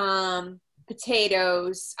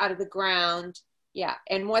 potatoes out of the ground. Yeah.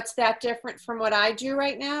 And what's that different from what I do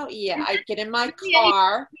right now? Yeah. I get in my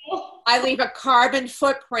car. I leave a carbon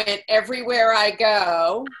footprint everywhere I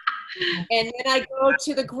go. And then I go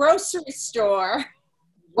to the grocery store.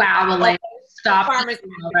 Wow, Elaine, stop. Farmers market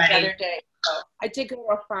the already. other day. So I did go to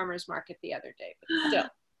a farmer's market the other day, but still.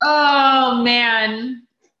 Oh, man.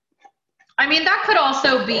 I mean, that could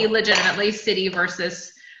also be legitimately city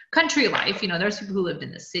versus country life. You know, there's people who lived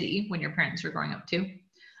in the city when your parents were growing up too.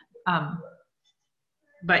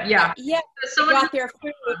 But yeah. Yeah, So they got their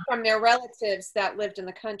food from their relatives that lived in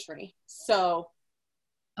the country. So.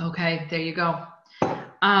 Okay, there you go.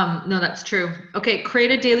 No, that's true. Okay,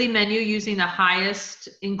 create a daily menu using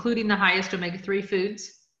including the highest omega-3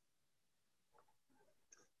 foods.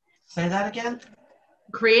 Say that again.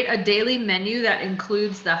 Create a daily menu that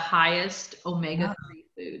includes the highest omega-3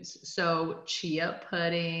 foods. So chia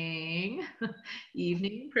pudding,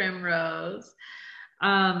 evening primrose.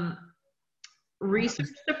 Research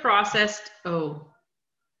the processed,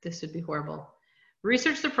 this would be horrible.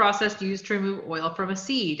 Research the process used to remove oil from a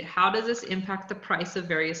seed. How does this impact the price of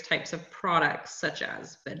various types of products, such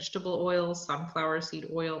as vegetable oil, sunflower seed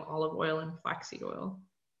oil, olive oil, and flaxseed oil?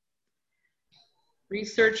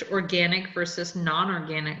 Research organic versus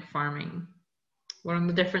non-organic farming. What are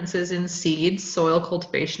the differences in seeds, soil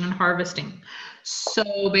cultivation, and harvesting?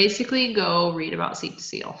 So basically go read about seed to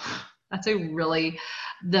seal. That's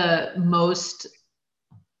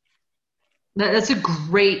that's a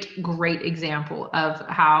great, great example of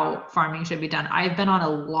how farming should be done. I've been on a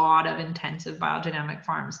lot of intensive biodynamic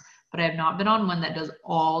farms, but I have not been on one that does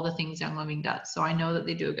all the things Young Living does. So I know that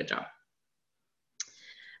they do a good job.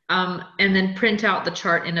 And then print out the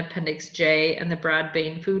chart in Appendix J and the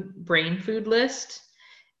brain food list,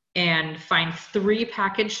 and find 3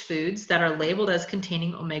 packaged foods that are labeled as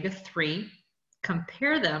containing omega-3.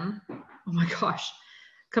 Compare them. Oh my gosh.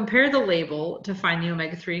 Compare the label to find the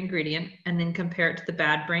omega-3 ingredient, and then compare it to the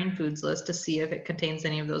bad brain foods list to see if it contains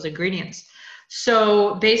any of those ingredients.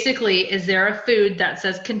 So basically, is there a food that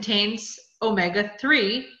says contains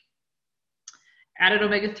omega-3, added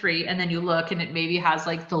omega-3, and then you look and it maybe has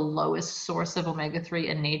like the lowest source of omega-3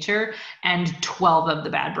 in nature and 12 of the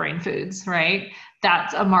bad brain foods, right?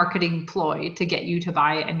 That's a marketing ploy to get you to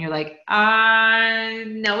buy it. And you're like,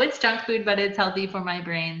 no, it's junk food, but it's healthy for my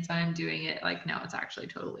brain, so I'm doing it. Like, no, it's actually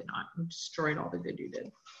totally not. You destroyed all the good you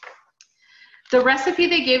did. The recipe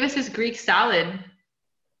they gave us is Greek salad.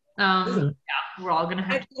 Yeah, we're all gonna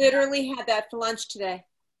have I literally had that for lunch today.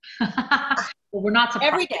 Well, we're not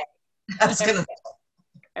surprised. Every day. I was gonna.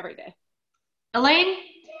 Every day. Elaine,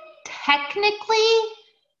 technically,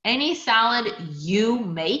 any salad you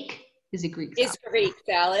make is a Greek salad. It's Greek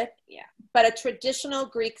salad, yeah. But a traditional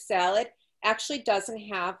Greek salad actually doesn't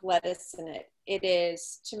have lettuce in it. It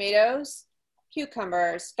is tomatoes,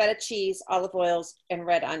 cucumbers, feta cheese, olive oils, and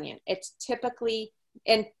red onion. It's typically,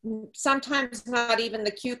 and sometimes not even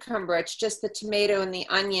the cucumber, it's just the tomato and the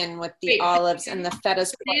onion with the olives and the feta.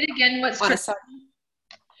 Say it again. What's on a side.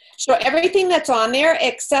 So everything that's on there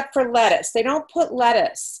except for lettuce. They don't put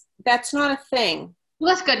lettuce. That's not a thing.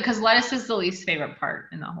 Well, that's good because lettuce is the least favorite part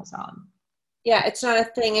in the whole salad. Yeah, it's not a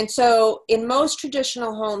thing. And so in most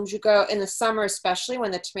traditional homes, you go in the summer, especially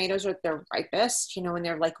when the tomatoes are at their ripest, you know, when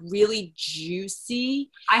they're like really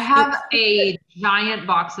juicy. I have a giant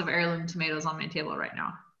box of heirloom tomatoes on my table right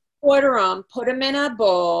now. Order them, put them in a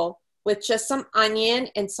bowl, with just some onion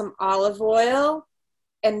and some olive oil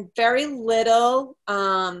and very little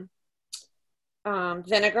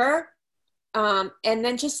vinegar. And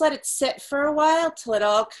then just let it sit for a while till it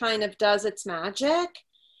all kind of does its magic.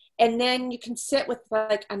 And then you can sit with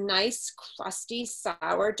like a nice crusty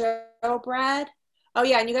sourdough bread. Oh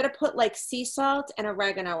yeah, and you got to put like sea salt and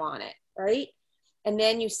oregano on it, right? And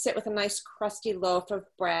then you sit with a nice crusty loaf of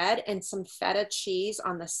bread and some feta cheese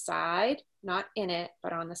on the side, not in it,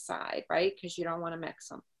 but on the side, right? Because you don't want to mix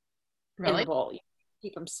them in the bowl. You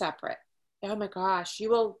keep them separate. Oh my gosh,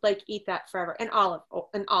 you will like eat that forever. And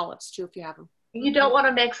olives too if you have them. You don't want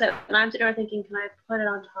to mix it. And I'm sitting there thinking, can I put it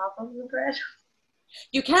on top of the bread?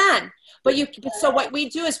 You can, but so what we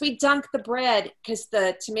do is we dunk the bread because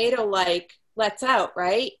the tomato like lets out,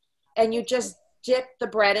 right? And you just dip the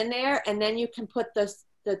bread in there, and then you can put the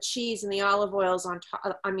cheese and the olive oils on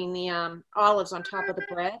top. I mean the olives on top of the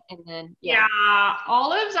bread, and then yeah,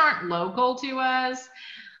 olives aren't local to us.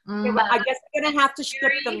 Yeah, well, I guess I'm gonna have to ship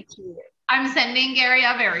them to you. I'm sending Gary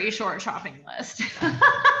a very short shopping list.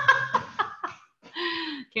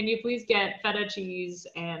 Can you please get feta cheese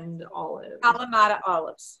and olives? Kalamata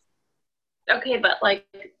olives. Okay, but like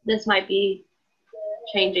this might be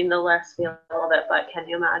changing the recipe a little bit, but can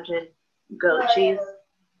you imagine goat cheese?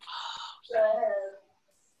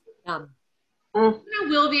 Yum. I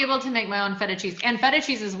will be able to make my own feta cheese. And feta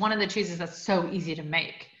cheese is one of the cheeses that's so easy to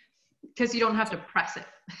make because you don't have to press it.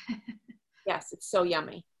 Yes, it's so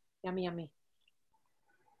yummy. Yummy, yummy.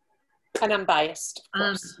 And I'm biased, of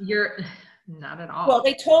course. You're not at all. Well,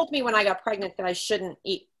 they told me when I got pregnant that I shouldn't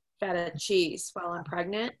eat feta cheese while I'm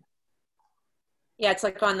pregnant. Yeah, it's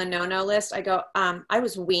like on the no-no list. I go, I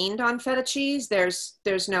was weaned on feta cheese. There's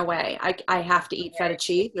no way. I have to eat feta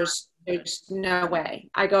cheese. There's no way.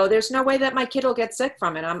 I go, there's no way that my kid will get sick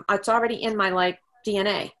from it. It's already in my like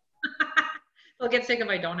DNA. They'll get sick if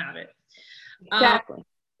I don't have it. Exactly.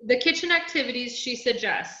 The kitchen activities she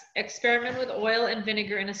suggests: experiment with oil and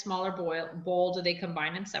vinegar in a smaller bowl. Do they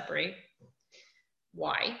combine and separate?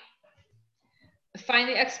 Why? Find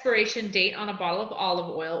the expiration date on a bottle of olive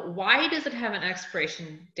oil. Why does it have an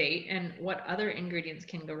expiration date, and what other ingredients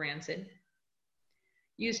can go rancid?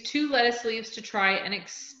 Use 2 lettuce leaves to try an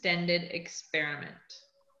extended experiment.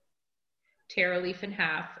 Tear a leaf in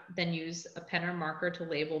half, then use a pen or marker to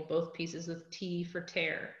label both pieces with T for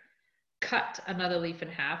tear. Cut another leaf in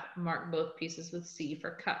half, mark both pieces with C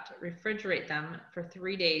for cut. Refrigerate them for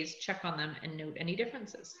 3 days, check on them, and note any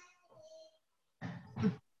differences.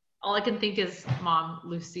 All I can think is, Mom,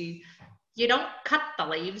 Lucy, you don't cut the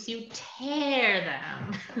leaves, you tear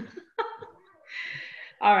them.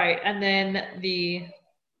 All right, and then the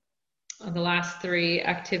last 3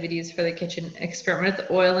 activities for the kitchen: experiment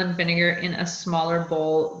with oil and vinegar in a smaller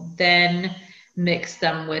bowl, then mix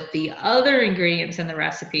them with the other ingredients in the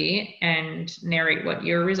recipe and narrate what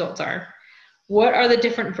your results are. What are the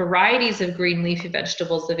different varieties of green leafy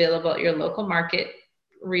vegetables available at your local market?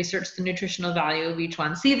 Research the nutritional value of each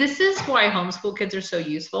one. See, this is why homeschool kids are so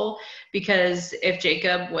useful, because if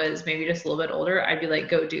Jacob was maybe just a little bit older, I'd be like,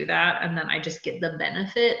 go do that. And then I just get the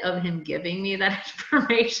benefit of him giving me that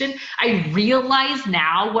information. I realize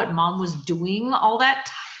now what Mom was doing all that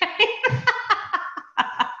time.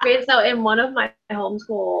 Wait, so in one of my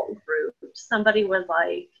homeschool groups, somebody was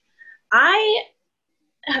like, I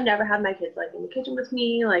have never had my kids like in the kitchen with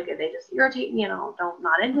me, like they just irritate me and I'm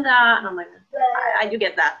not into that. And I'm like, I do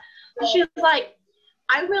get that. But she was like,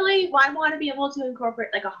 I want to be able to incorporate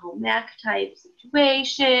like a home ec type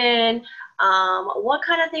situation. What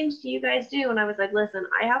kind of things do you guys do? And I was like, listen,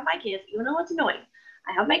 I have my kids, even though it's annoying,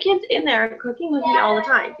 I have my kids in there cooking with me all the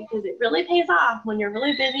time, because it really pays off when you're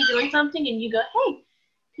really busy doing something and you go, hey,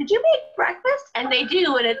 could you make breakfast? And they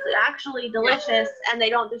do, and it's actually delicious, and they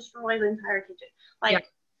don't destroy the entire kitchen. Like,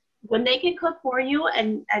 when they can cook for you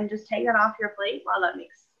and just take it off your plate, wow, that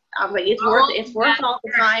makes, like, it's worth all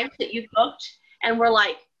the time that you cooked. And we're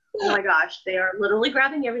like, oh my gosh, they are literally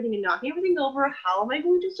grabbing everything and knocking everything over. How am I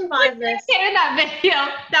going to survive this? In that video,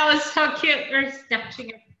 that was so cute. They're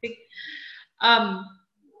snatching everything.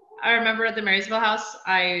 I remember at the Marysville house,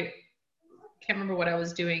 I can't remember what I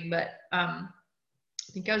was doing, but I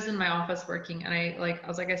think I was in my office working, and I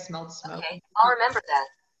was like, I smelled smoke. Okay, I'll remember that.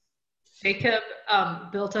 Jacob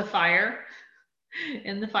built a fire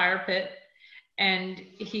in the fire pit, and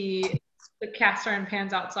he put cast iron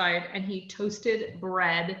pans outside, and he toasted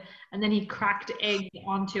bread, and then he cracked egg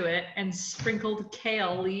onto it and sprinkled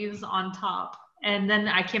kale leaves on top. And then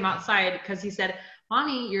I came outside because he said,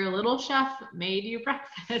 Mommy, your little chef made you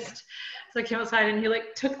breakfast. So I came outside and he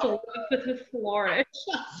like took the loaf with a flourish.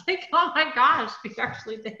 I was like, oh my gosh, we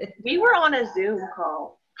actually did. We were on a Zoom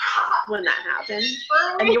call. when that happened.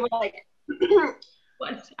 And you were like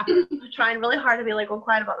trying really hard to be like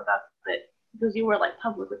quiet about the fact that, because you were like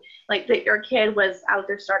publicly, like that your kid was out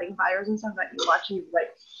there starting fires and stuff that you watching, you like,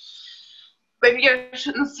 maybe I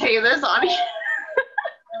shouldn't say this on here.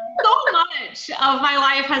 So much of my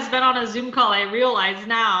life has been on a Zoom call, I realize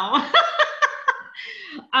now.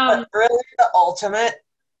 But really, the ultimate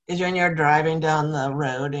is when you're driving down the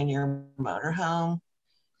road in your motorhome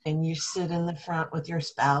and you sit in the front with your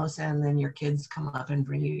spouse, and then your kids come up and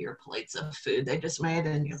bring you your plates of food they just made,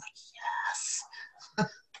 and you're like, yes.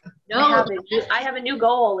 No, I have a new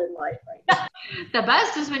goal in life right now. the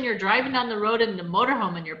best is when you're driving down the road in the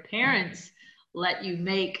motorhome and your parents let you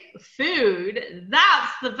make food.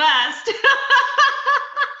 That's the best.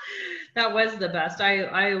 That was the best.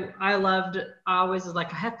 I loved, I always was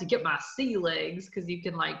like, I have to get my sea legs because you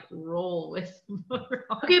can like roll with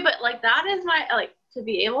motorhome. Okay, but like that is my, like, to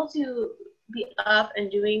be able to be up and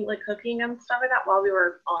doing like cooking and stuff like that while we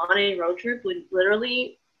were on a road trip would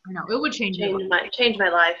literally I know, it would change change my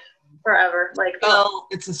life forever. Like, Well,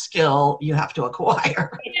 it's a skill you have to acquire.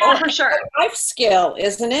 oh, for sure. Life skill,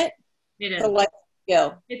 isn't it? It The is. life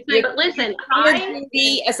skill. It's like, But listen, Your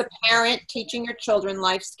duty as a parent, teaching your children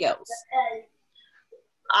life skills.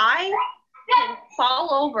 I can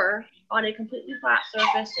fall over on a completely flat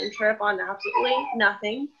surface and trip on absolutely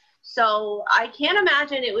nothing. So I can't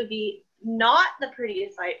imagine it would be not the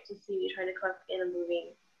prettiest sight to see me trying to cook in a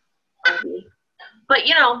moving RV. But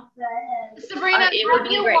you know, Sabrina, it would have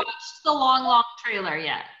be you great. watched the long trailer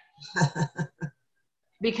yet?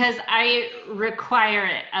 Because I require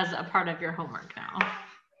it as a part of your homework now.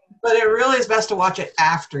 But it really is best to watch it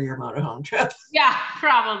after your motorhome trip. Yeah,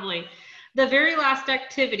 probably. The very last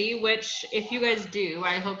activity, which if you guys do,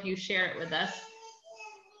 I hope you share it with us.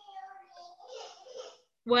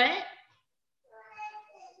 What?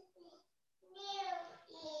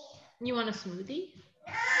 You want a smoothie?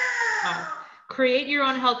 Oh. Create your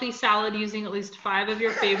own healthy salad using at least 5 of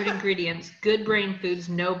your favorite ingredients. Good brain foods,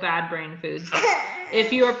 no bad brain foods.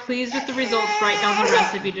 If you are pleased with the results, write down the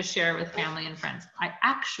recipe to share with family and friends. I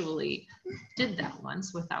actually did that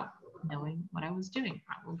once without knowing what I was doing.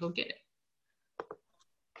 I will go get it.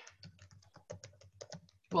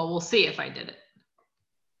 Well, we'll see if I did it.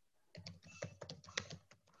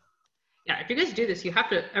 Yeah, if you guys do this, you have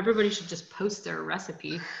to, everybody should just post their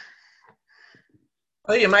recipe.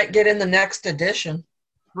 Well, you might get in the next edition.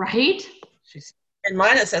 Right? In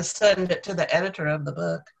mine, it says send it to the editor of the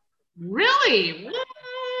book. Really? What?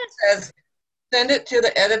 It says send it to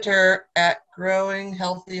the editor at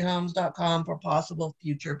growinghealthyhomes.com for possible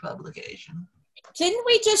future publication. Didn't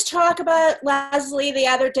we just talk about Leslie the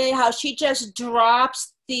other day, how she just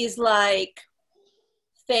drops these like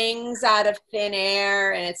things out of thin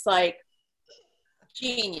air, and it's like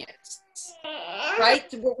genius, right?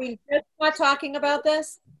 Were we just not talking about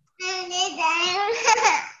this?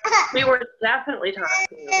 We were definitely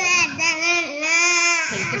talking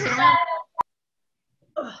about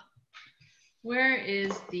it. Where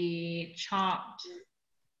is the chopped?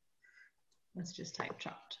 Let's just type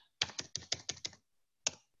chopped.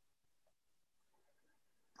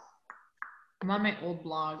 I'm on my old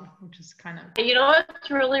blog, which is kind of. You know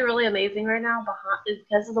what's really, really amazing right now is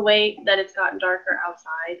because of the way that it's gotten darker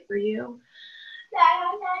outside for you.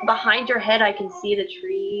 Behind your head, I can see the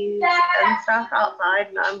trees and stuff outside,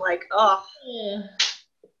 and I'm like, oh,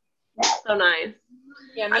 so nice.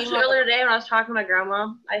 Yeah, Actually, earlier today when I was talking to my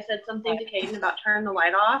grandma, I said something to Kaden about turn the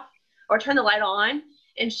light off or turn the light on,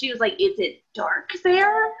 and she was like, "Is it dark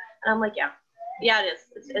there?" And I'm like, "Yeah, it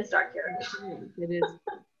is. It's dark here." It is.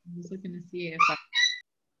 I was looking to see if I.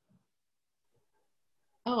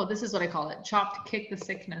 Oh, this is what I call it: chopped kick the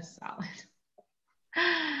sickness salad.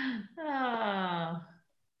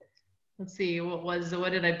 Let's see,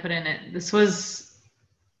 what did I put in it? This was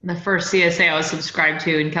the first CSA I was subscribed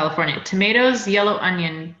to in California. Tomatoes, yellow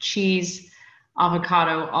onion, cheese,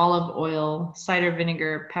 avocado, olive oil, cider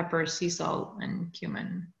vinegar, pepper, sea salt, and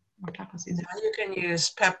cumin. Or taco seasoning. Now you can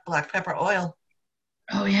use black pepper oil.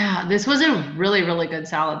 Oh yeah, this was a really, really good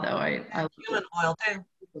salad though. I Cumin oil too.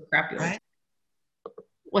 Crappy oil. Right?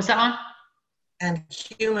 What's that one? And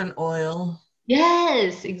cumin oil.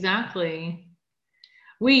 Yes, exactly.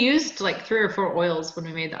 We used like 3 or 4 oils when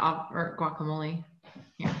we made the guacamole.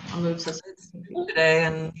 Yeah, I'll move this Today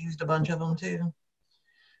and used a bunch of them too.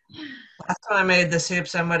 Last time I made the soup,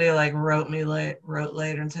 somebody like wrote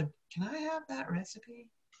later and said, "Can I have that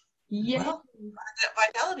recipe?" Yeah. Well,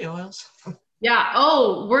 Vitality oils. Yeah.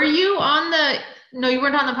 Oh, were you on the? No, you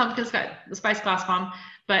weren't on the spice class, Mom.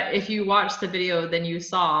 But if you watched the video, then you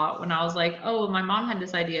saw when I was like, "Oh, my mom had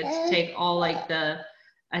this idea to take all like the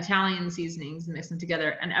Italian seasonings and mix them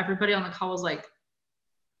together. And everybody on the call was like,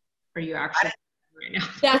 are you actually right now?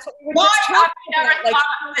 That's what we were Why? just talking I never about. Like,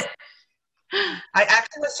 thought of it. I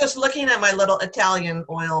actually was just looking at my little Italian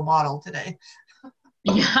oil bottle today.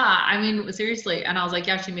 Yeah, I mean, seriously. And I was like,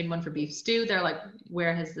 yeah, she made one for beef stew. They're like,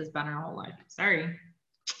 where has this been our whole life? Sorry.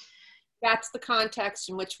 that's the context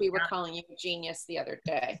in which we were calling you a genius the other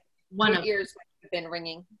day. One Your of ears have been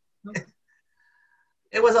ringing.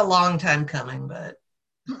 It was a long time coming, but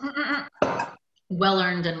well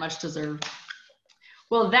earned and much deserved.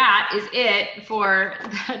 Well, that is it for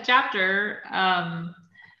that chapter.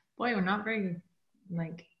 Boy, we're not very,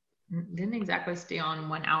 like, didn't exactly stay on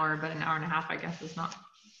 1 hour, but an hour and a half, I guess, is not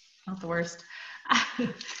the worst.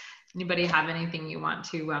 Anybody have anything you want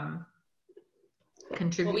to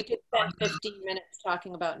contribute? Well, we did spend 15 minutes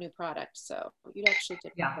talking about new products, so you actually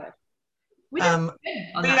did Yeah. good.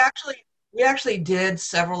 We actually did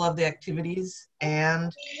several of the activities,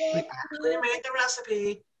 and we actually made the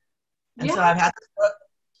recipe. And so I've had this book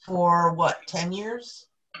for what, 10 years?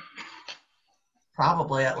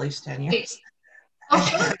 Probably at least 10 years. Oh,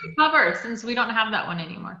 sure. Cover, since we don't have that one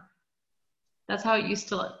anymore. That's how it used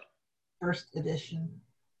to look. First edition.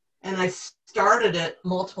 And I started it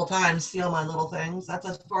multiple times, steal my little things. That's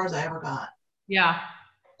as far as I ever got. Yeah.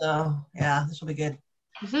 So yeah, this will be good.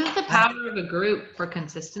 This is the power of a group for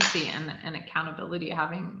consistency and accountability,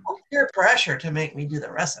 having Peer pressure to make me do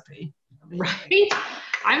the recipe. right.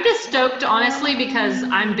 I'm just stoked, honestly, because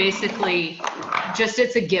I'm basically just,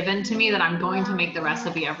 it's a given to me that I'm going to make the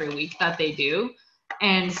recipe every week that they do.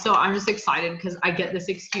 And so I'm just excited because I get this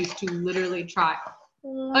excuse to literally try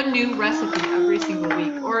a new recipe every single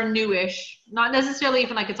week, or a newish, not necessarily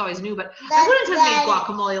even like it's always new, but I wouldn't have made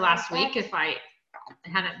guacamole last week if I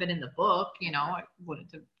hadn't been in the book, you know, I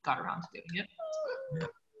wouldn't have got around to doing it.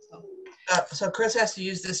 So Chris has to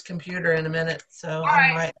use this computer in a minute. So all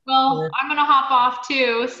right. Well, I'm going to hop off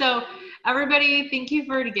too. So everybody, thank you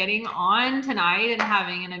for getting on tonight and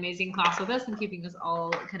having an amazing class with us and keeping us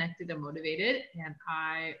all connected and motivated. And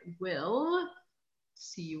I will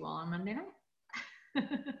see you all on Monday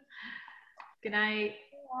night. Good night.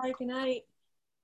 Bye, good night.